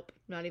 Nope.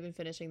 Not even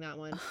finishing that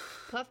one.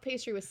 Puff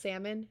pastry with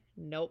salmon.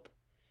 Nope.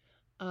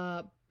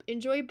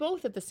 Enjoy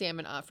both of the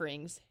salmon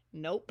offerings.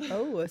 Nope.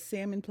 Oh, a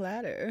salmon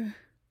platter.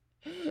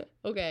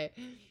 Okay.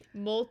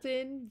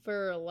 Molten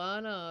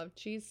Verlana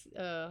cheese,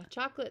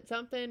 chocolate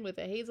something with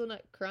a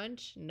hazelnut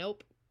crunch.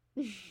 Nope.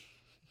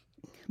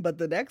 But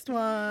the next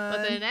one.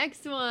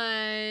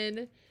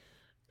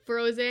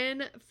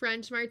 Frozen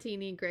French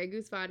martini, Grey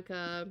Goose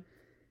vodka,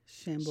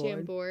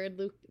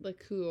 Chambord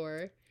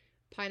liqueur,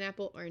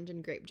 pineapple, orange,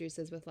 and grape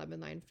juices with lemon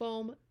lime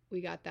foam.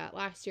 We got that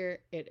last year.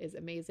 It is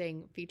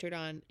amazing. Featured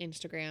on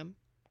Instagram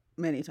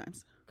many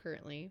times.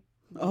 Currently.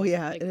 Oh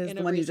yeah, like, it is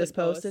the one you just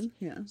posted. Post.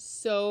 Yeah.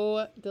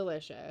 So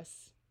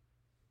delicious.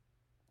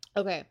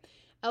 Okay.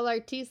 El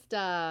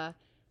Artista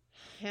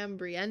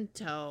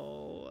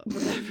Hambriento,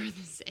 whatever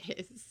this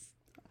is.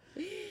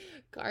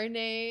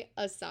 Carne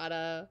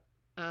asada,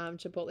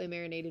 chipotle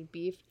marinated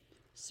beef,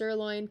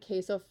 sirloin,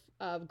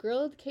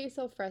 grilled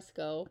queso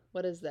fresco.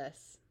 What is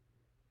this?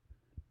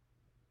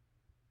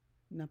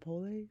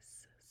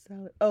 Napoles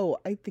salad. Oh,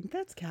 I think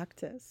that's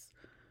cactus.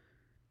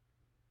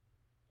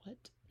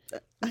 What?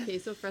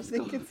 Queso fresco. I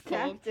think it's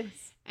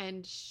cactus.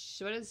 And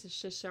what is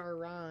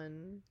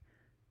chicharron?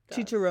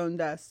 Chicharron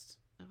dust.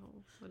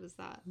 Oh, what is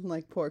that?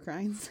 Like pork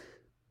rinds.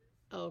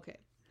 Oh, okay.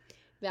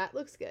 That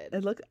looks good.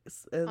 It looks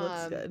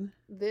good.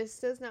 This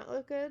does not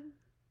look good.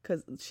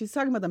 Because she's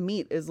talking about the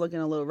meat is looking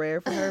a little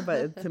rare for her,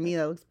 but to me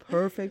that looks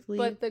perfectly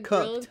But the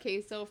cooked. grilled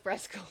queso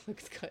fresco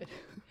looks good.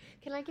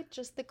 Can I get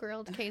just the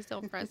grilled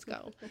queso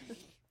fresco?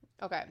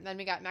 Okay, then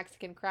we got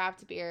Mexican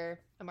craft beer,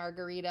 a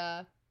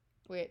margarita,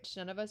 which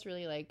none of us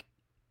really like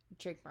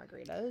drink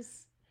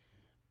margaritas.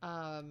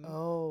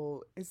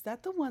 Oh, is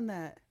that the one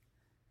that...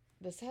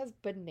 This has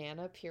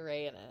banana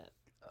puree in it.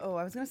 Oh,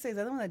 I was going to say, is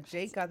that the one that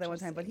Jake got that one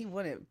time, but he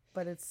wouldn't.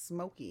 But it's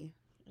smoky.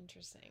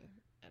 Interesting.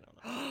 I don't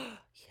know.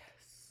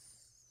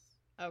 Yes.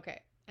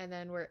 Okay, and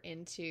then we're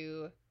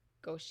into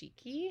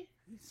Goshiki.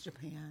 It's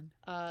Japan.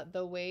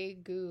 The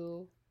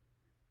Wagyu,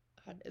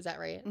 is that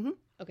right? Mm-hmm.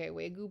 Okay,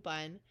 Wagyu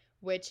bun,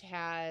 which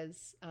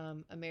has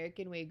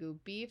American Wagyu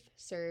beef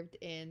served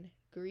in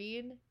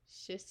green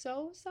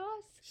shiso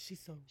sauce.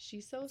 Shiso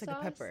It's sauce. like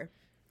a pepper.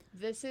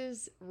 This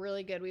is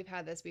really good. We've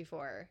had this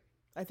before.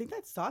 I think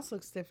that sauce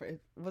looks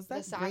different. Was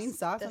that green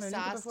sauce underneath it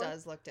The sauce before?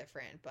 does look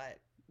different, but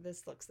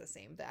this looks the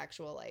same. The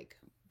actual like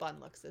bun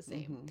looks the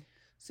same. Mm-hmm.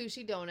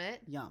 Sushi donut.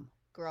 Yum.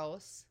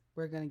 Gross.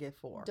 We're going to get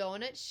 4.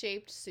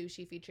 Donut-shaped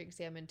sushi featuring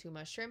salmon,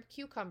 tuma, shrimp,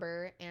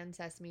 cucumber, and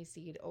sesame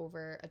seed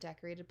over a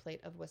decorated plate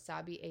of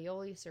wasabi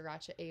aioli,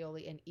 sriracha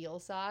aioli, and eel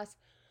sauce.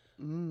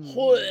 Yummy.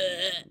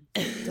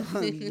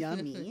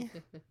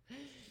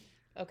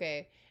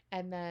 Okay,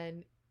 and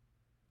then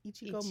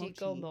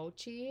Ichigo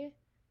mochi.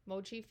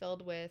 Mochi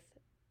filled with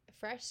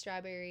fresh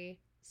strawberry,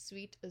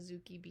 sweet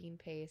azuki bean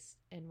paste,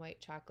 and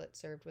white chocolate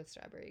served with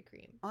strawberry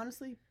cream.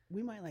 Honestly,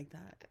 we might like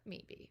that.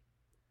 Maybe.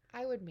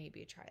 I would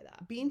maybe try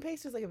that. Bean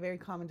paste is like a very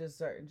common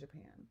dessert in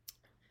Japan.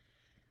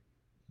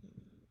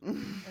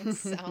 It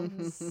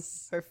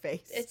sounds... Her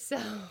face. It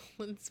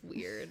sounds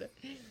weird.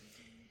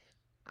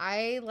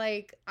 I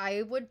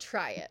would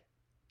try it.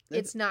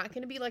 It's not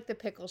going to be like the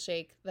pickle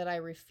shake that I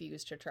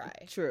refuse to try.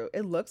 True.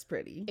 It looks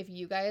pretty. If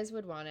you guys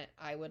would want it,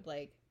 I would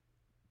like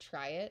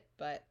try it,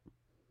 but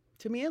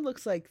to me it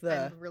looks like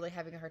I'm really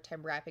having a hard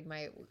time wrapping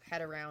my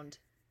head around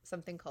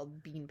something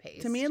called bean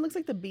paste. To me it looks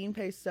like the bean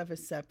paste stuff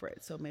is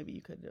separate, so maybe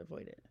you could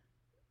avoid it.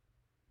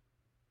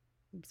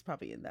 It's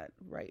probably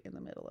right in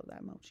the middle of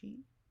that mochi.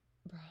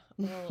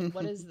 Well,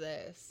 what is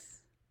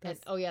this?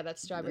 That's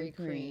strawberry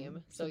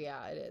cream. So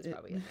yeah, it is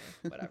probably in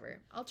there. Whatever.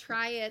 I'll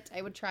try it.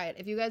 I would try it.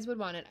 If you guys would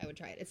want it, I would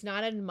try it. It's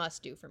not a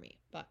must do for me,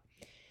 but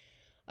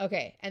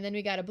okay. And then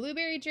we got a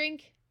blueberry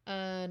drink,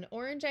 an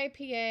orange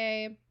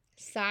IPA,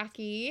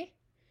 sake,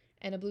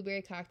 and a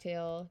blueberry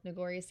cocktail,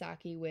 Nagori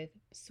sake with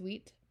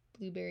sweet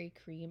blueberry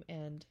cream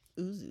and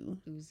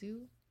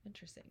Uzu.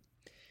 Interesting.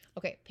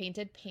 Okay,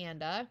 painted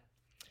panda,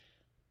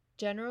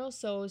 General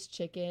Tso's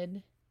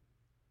chicken.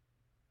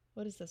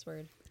 What is this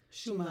word?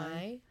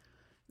 Shumai.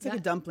 It's like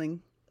a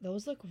dumpling.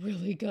 Those look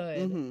really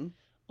good. Mm-hmm.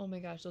 Oh my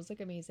gosh, those look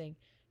amazing.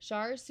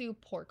 Char siu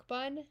pork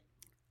bun.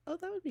 Oh,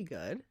 that would be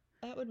good.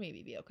 That would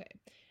maybe be okay.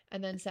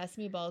 And then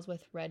sesame balls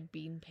with red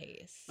bean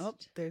paste. Oh,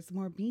 there's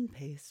more bean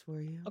paste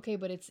for you. Okay,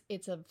 but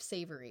it's a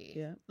savory.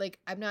 Yeah. Like,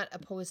 I'm not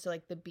opposed to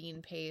like the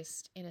bean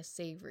paste in a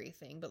savory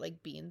thing, but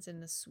like beans in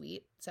the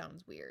sweet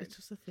sounds weird. It's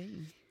just a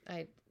thing.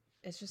 It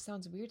just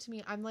sounds weird to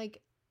me. I'm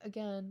like,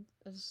 again,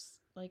 it's just,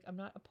 like, I'm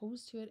not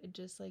opposed to it. It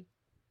just like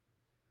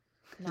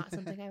not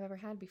something I've ever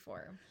had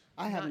before.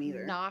 I haven't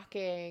either.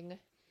 Knocking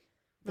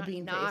the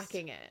bean paste.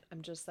 Knocking it.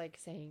 I'm just like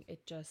saying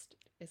it just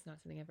is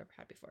not something I've ever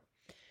had before.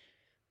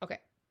 Okay.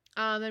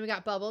 Then we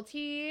got bubble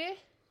tea.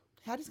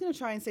 Hattie's gonna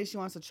try and say she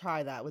wants to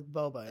try that with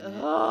boba in it.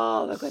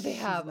 Oh, look what they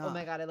She's have. not. Oh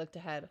my god, I looked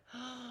ahead.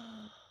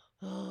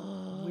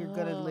 We're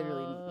gonna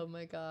literally. Oh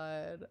my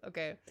god.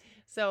 Okay.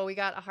 So we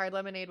got a hard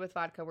lemonade with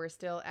vodka. We're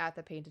still at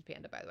the Painted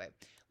Panda, by the way.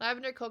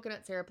 Lavender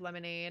coconut syrup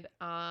lemonade.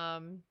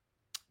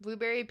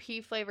 Blueberry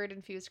pea flavored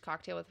infused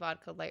cocktail with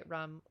vodka, light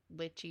rum,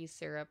 lychee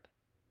syrup,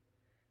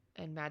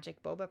 and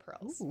magic boba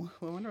pearls. Ooh,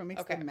 I wonder what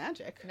makes them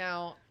magic.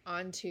 Now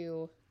on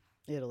to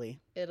Italy,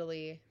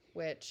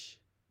 which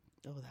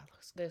that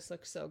looks good. This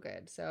looks so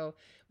good. So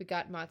we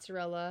got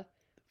mozzarella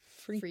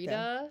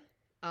Frita,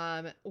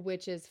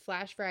 which is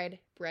flash fried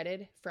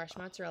breaded fresh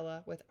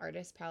mozzarella with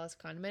Artist Palace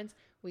condiments.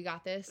 We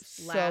got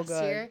this last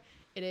year.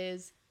 It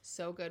is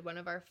so good. One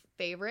of our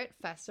favorite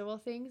festival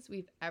things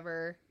we've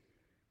ever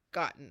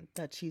gotten.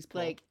 That cheese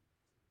pull. Like,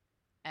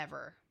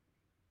 ever.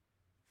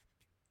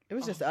 It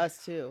was just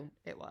us too.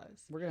 It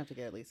was. We're gonna have to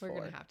get at least 4. We're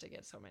gonna have to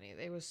get so many.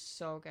 It was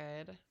so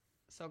good.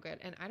 So good.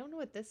 And I don't know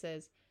what this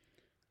is.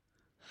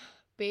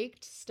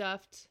 Baked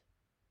stuffed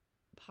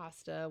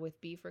pasta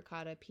with beef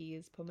ricotta,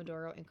 peas,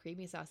 pomodoro, and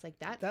creamy sauce. Like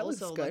that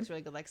also looks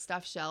really good. Like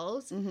stuffed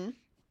shells. Mm-hmm.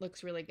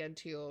 Looks really good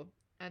too.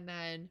 And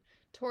then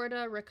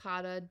torta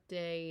ricotta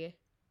de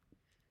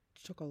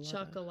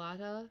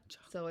chocolata.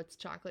 So it's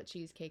chocolate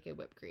cheesecake and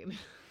whipped cream.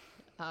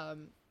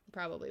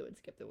 Probably would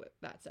skip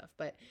that stuff.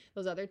 But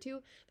those other two,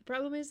 the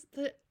problem is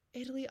the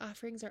Italy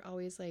offerings are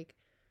always like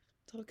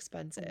so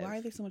expensive. Why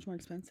are they so much more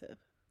expensive?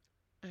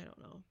 I don't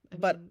know.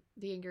 But mean,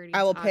 the ingredients.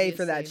 I will pay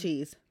for that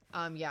cheese.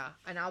 Yeah,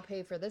 and I'll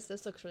pay for this.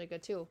 This looks really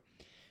good too.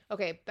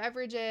 Okay,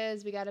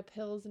 beverages. We got a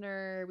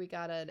Pilsner. We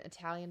got an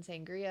Italian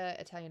sangria,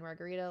 Italian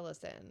margarita.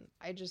 Listen,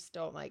 I just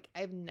don't like.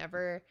 I've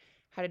never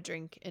had a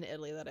drink in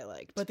Italy that I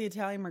liked. But the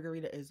Italian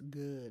margarita is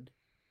good.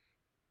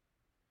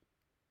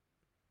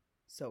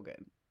 So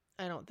good.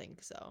 I don't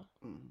think so.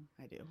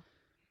 I do.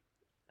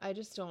 I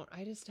just don't.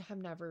 I just have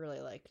never really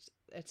liked.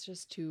 It's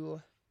just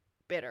too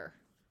bitter.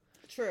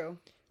 True.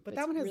 But It's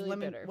that one has really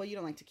lemon. bitter. Well, you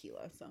don't like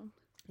tequila, so.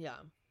 Yeah.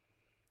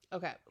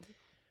 Okay.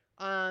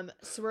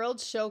 Swirled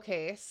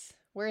Showcase.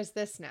 Where is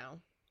this now?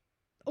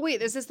 Oh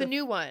wait, this is the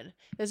new one.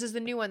 This is the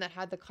new one that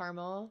had the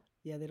caramel.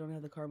 Yeah, they don't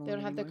have the caramel. They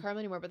don't have the caramel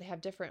anymore, but they have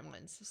different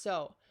ones.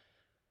 So,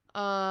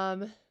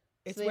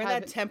 it's so where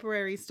that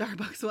temporary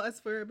Starbucks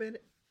was for a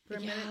minute.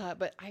 Yeah,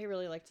 but I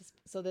really like to.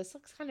 So this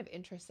looks kind of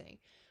interesting.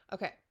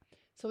 Okay,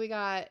 so we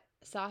got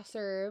soft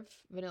serve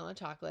vanilla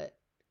chocolate,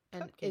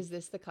 and Cupcake. Is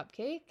this the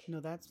cupcake?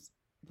 No, that's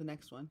the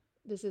next one.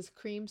 This is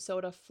cream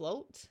soda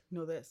float.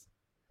 No, this.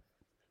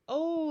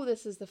 Oh,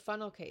 this is the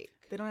funnel cake.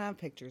 They don't have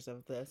pictures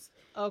of this.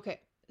 Okay,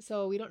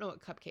 so we don't know what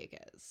cupcake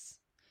is.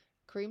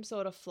 Cream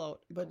soda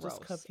float, but gross.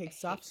 just cupcake I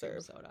soft hate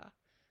cream serve. soda.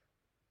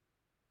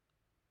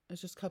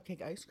 It's just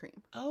cupcake ice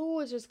cream. Oh,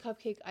 it's just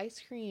cupcake ice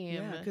cream.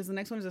 Yeah, because the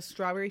next one is a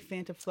strawberry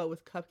Fanta float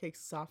with cupcake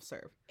soft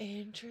serve.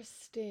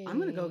 Interesting. I'm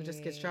gonna go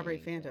just get strawberry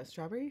Fanta.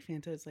 Strawberry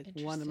Fanta is like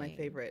one of my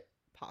favorite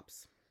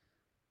pops.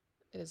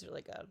 It is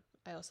really good.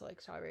 I also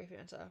like strawberry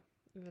Fanta,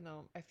 even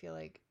though I feel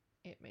like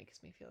it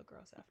makes me feel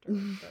gross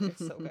afterwards. But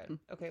it's so good.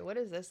 Okay, what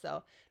is this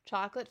though?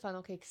 Chocolate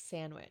funnel cake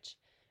sandwich.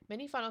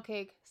 Mini funnel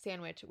cake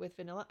sandwich with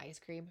vanilla ice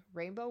cream,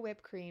 rainbow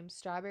whipped cream,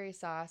 strawberry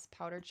sauce,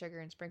 powdered sugar,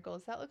 and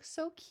sprinkles. That looks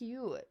so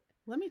cute.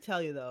 Let me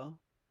tell you though,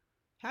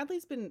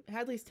 Hadley's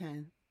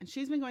 10, and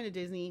she's been going to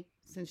Disney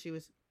since she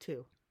was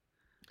 2.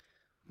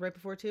 Right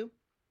before 2?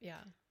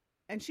 Yeah.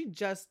 And she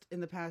just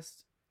in the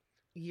past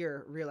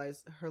year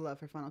realized her love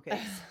for funnel cakes.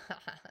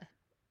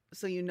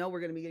 So we're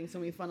going to be getting so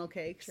many funnel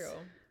cakes. True.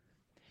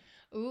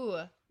 Ooh,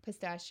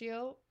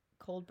 pistachio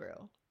cold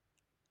brew.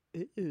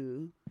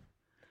 Ooh.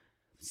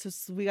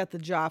 So we got the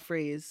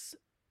Joffrey's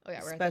Oh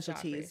yeah, we're at the Joffrey's.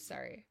 specialties.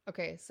 Sorry.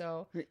 Okay,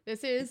 so Re-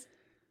 this is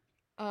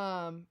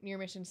Near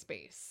Mission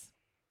Space.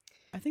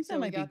 I think So that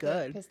we might be got the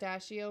good.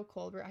 pistachio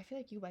cold brew. I feel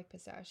like you like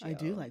pistachio. I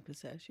do like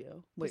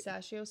pistachio. Wait,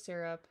 Pistachio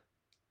syrup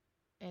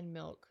and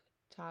milk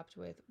topped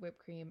with whipped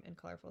cream and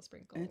colorful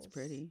sprinkles. it's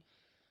pretty.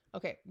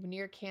 Okay,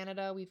 near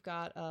Canada, we've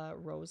got a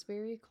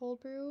roseberry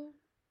cold brew.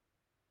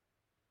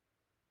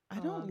 I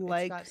don't It's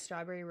like. got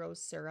strawberry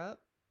rose syrup.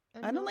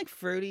 and I don't milk. like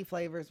fruity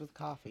flavors with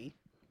coffee,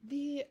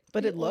 the.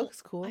 but the it ol-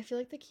 looks cool. I feel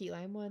like the key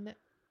lime one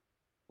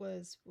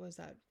was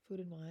that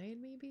Food and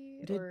Wine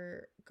maybe Did-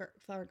 or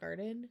Flower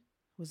Garden.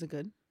 Was it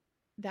good?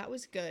 That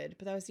was good,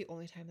 but that was the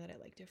only time that I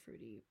liked a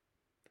fruity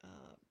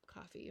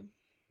coffee.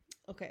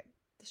 Okay,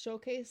 the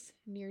showcase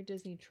near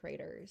Disney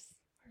Traders.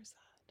 Where's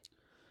that?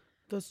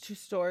 Those two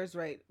stores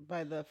right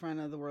by the front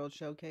of the World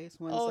Showcase.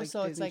 One's Oh, like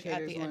so it's Disney like at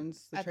Traders, the en-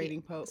 one's the at the-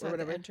 Trading Post so or at the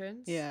whatever.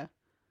 entrance. Yeah.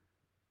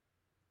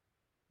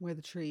 Where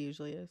the tree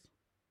usually is.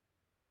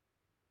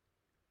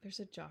 There's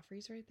a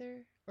Joffrey's right there,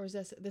 or is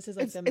this is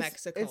like the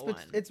Mexico one?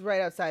 It's right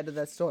outside of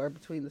the store,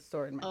 between the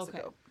store and Mexico.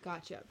 Okay,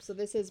 gotcha. So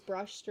this is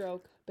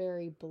Brushstroke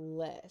Berry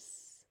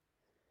Bliss.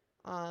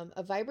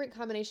 A vibrant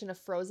combination of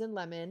frozen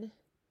lemon,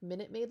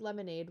 Minute Maid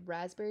lemonade,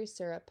 raspberry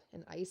syrup,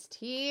 and iced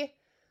tea.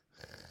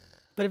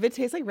 But if it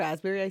tastes like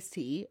raspberry iced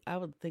tea, I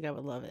would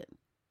love it.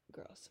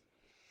 Gross.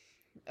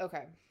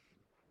 Okay.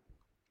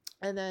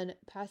 And then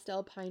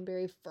Pastel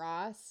Pineberry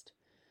Frost,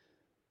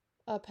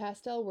 a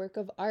pastel work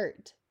of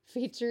art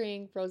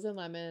featuring frozen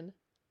lemon,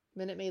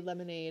 Minute Maid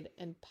lemonade,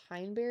 and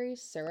pineberry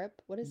syrup.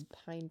 What is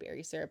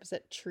pineberry syrup? Is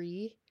that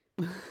tree?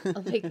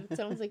 Like it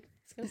sounds like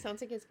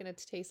it's gonna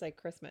taste like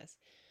Christmas.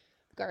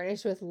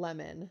 Garnished with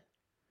lemon.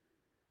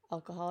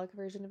 Alcoholic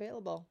version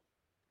available.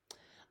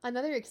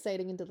 Another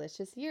exciting and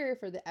delicious year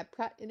for the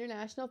Epcot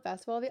International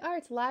Festival of the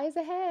Arts lies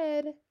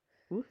ahead.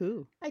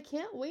 Woohoo. I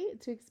can't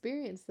wait to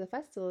experience the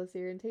festival this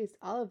year and taste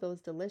all of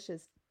those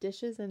delicious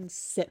dishes and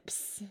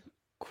sips.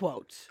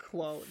 Quote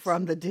Quote.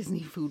 from the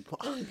Disney food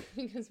blog.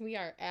 Because we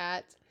are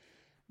at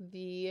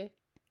the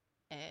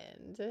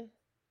end.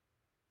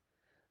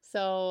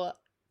 So,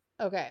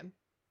 okay.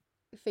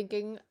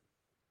 Thinking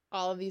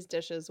all of these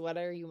dishes, what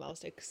are you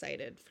most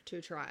excited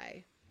to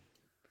try?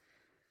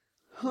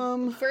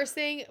 First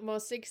thing,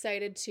 most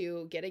excited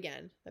to get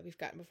again that we've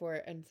gotten before,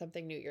 and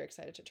something new you're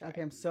excited to try.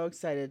 Okay, I'm so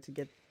excited to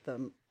get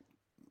the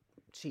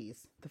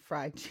cheese, the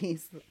fried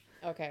cheese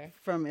Okay.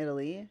 from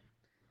Italy.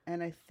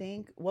 And I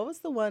think, what was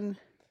the one?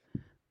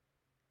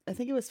 I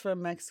think it was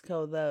from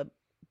Mexico, the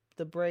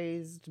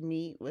braised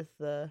meat with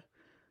the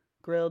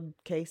grilled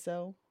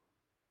queso.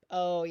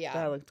 Oh yeah.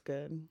 That looked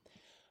good.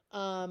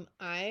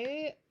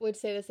 I would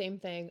say the same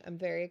thing. I'm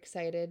very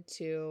excited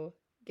to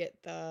get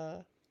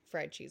the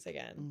fried cheese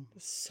again.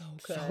 So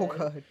good. So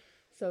good.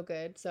 So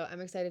good. So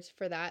I'm excited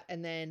for that.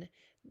 And then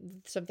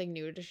something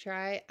new to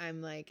try.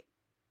 I'm like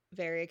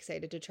very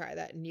excited to try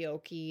that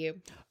gnocchi.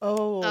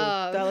 Oh,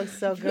 that looks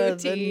so good.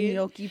 The poutine.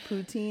 gnocchi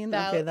poutine.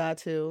 That- Okay, that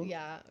too.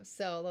 Yeah.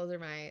 So those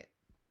are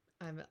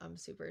I'm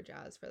super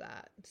jazzed for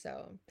that.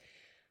 So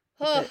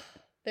Okay.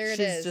 there it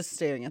She's is. just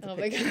staring at the Oh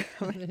my picture.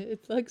 god.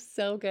 It looks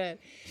so good.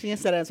 She can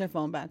set it as her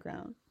phone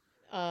background.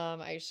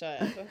 I should.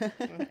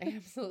 I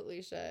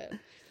absolutely should.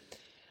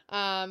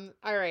 All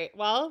right.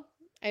 Well,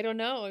 I don't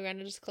know. We're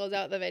gonna just close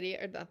out the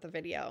video, or not the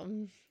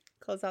video.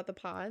 Close out the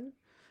pod.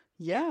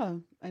 Yeah,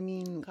 I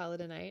mean, Call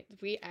it a night.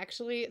 We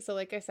actually, so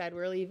like I said,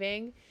 we're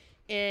leaving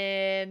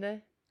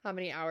in how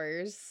many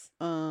hours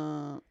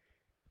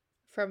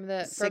from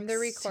the 16.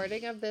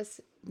 recording of this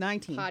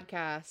 19.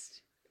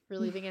 podcast? We're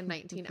leaving in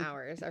 19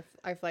 hours.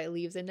 Our flight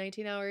leaves in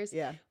 19 hours.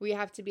 Yeah, We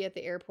have to be at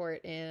the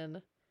airport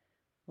in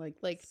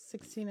like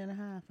 16 and a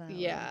half hours.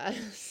 yeah.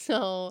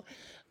 So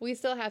we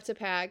still have to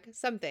pack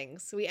some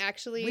things. We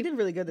We did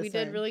really good this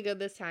time. did really good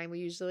this time. We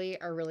usually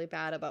are really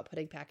bad about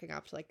putting packing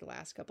off to like the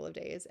last couple of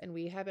days, and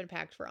we haven't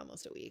packed for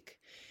almost a week.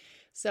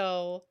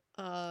 So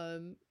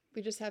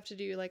we just have to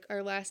do like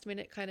our last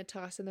minute kind of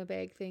toss in the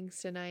bag things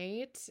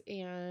tonight,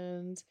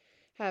 and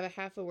have a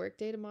half a work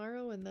day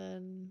tomorrow, and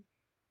then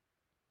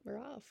we're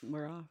off.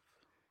 We're off.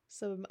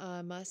 Some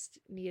must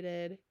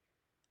needed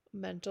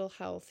mental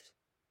health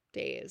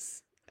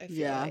days. I feel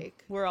Yeah,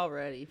 like we're all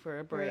ready for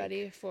a break. we're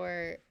ready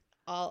for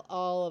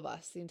all of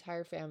us, the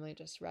entire family,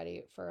 just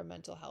ready for a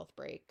mental health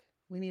break.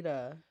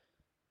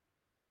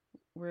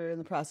 We're in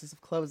the process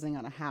of closing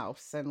on a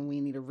house, and we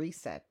need a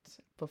reset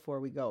before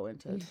we go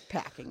into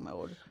packing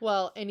mode.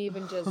 Well, and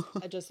even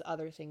just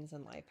other things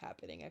in life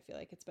happening. I feel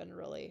like it's been a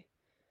really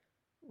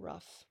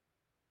rough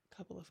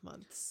couple of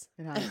months.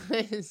 It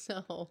has.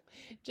 So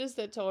just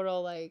a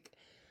total like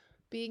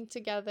being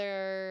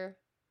together,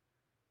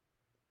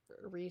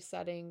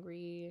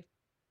 resetting,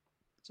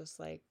 just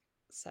like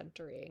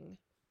centering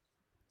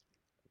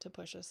to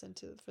push us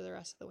into for the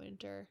rest of the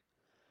winter.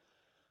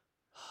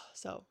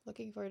 So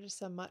looking forward to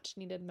some much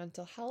needed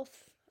mental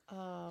health.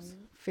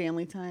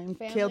 Family time.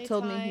 Family Kale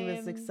told me he was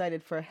time,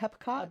 excited for a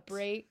Hepcot. a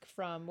break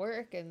from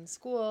work and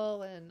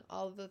school and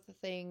all of the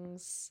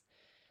things.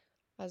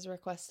 as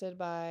requested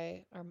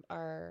by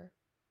our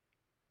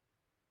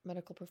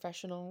medical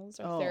professionals,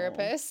 our Oh,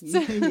 therapists.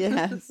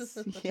 yes.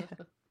 Yeah.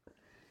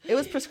 It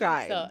was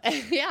prescribed. So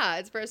yeah,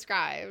 it's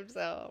prescribed.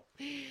 So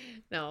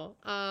no,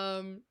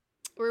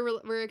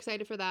 we're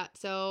excited for that.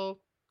 So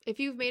if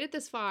you've made it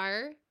this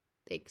far,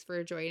 thanks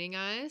for joining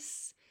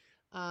us.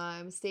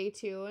 Stay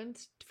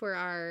tuned for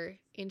our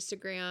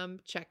Instagram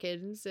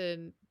check-ins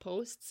and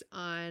posts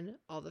on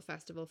all the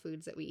festival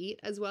foods that we eat,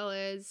 as well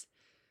as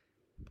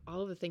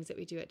all of the things that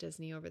we do at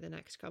Disney over the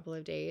next couple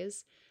of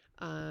days.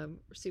 We're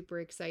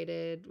super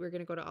excited. We're going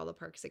to go to all the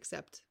parks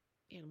except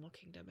Animal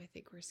Kingdom. I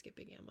think we're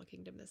skipping Animal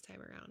Kingdom this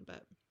time around,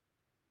 but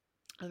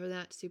other than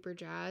that, super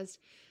jazzed.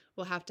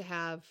 We'll have to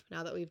have,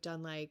 now that we've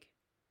done like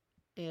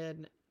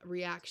an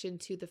reaction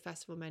to the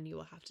festival menu,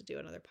 we'll have to do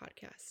another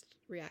podcast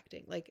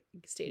reacting, like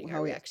stating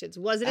our reactions.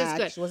 Was it as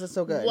good? Was it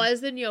so good?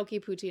 Was the gnocchi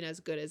poutine as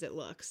good as it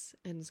looks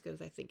and as good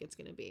as I think it's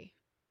going to be?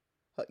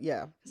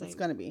 Yeah, it's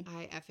going to be.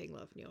 I effing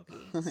love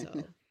gnocchi.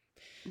 So,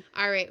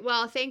 all right.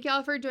 Well, thank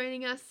y'all for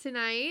joining us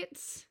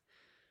tonight.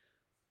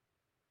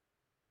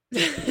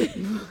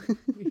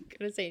 You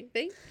gonna say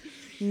anything?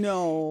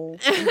 No.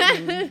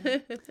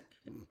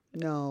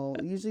 No.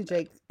 Usually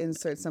Jake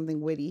inserts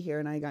something witty here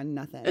and I got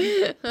nothing.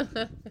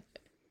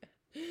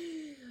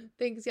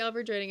 Thanks y'all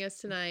for joining us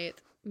tonight.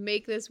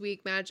 Make this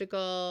week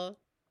magical.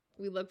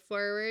 We look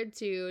forward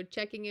to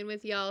checking in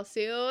with y'all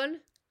soon.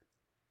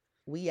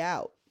 We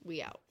out.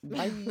 We out.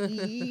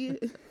 Bye.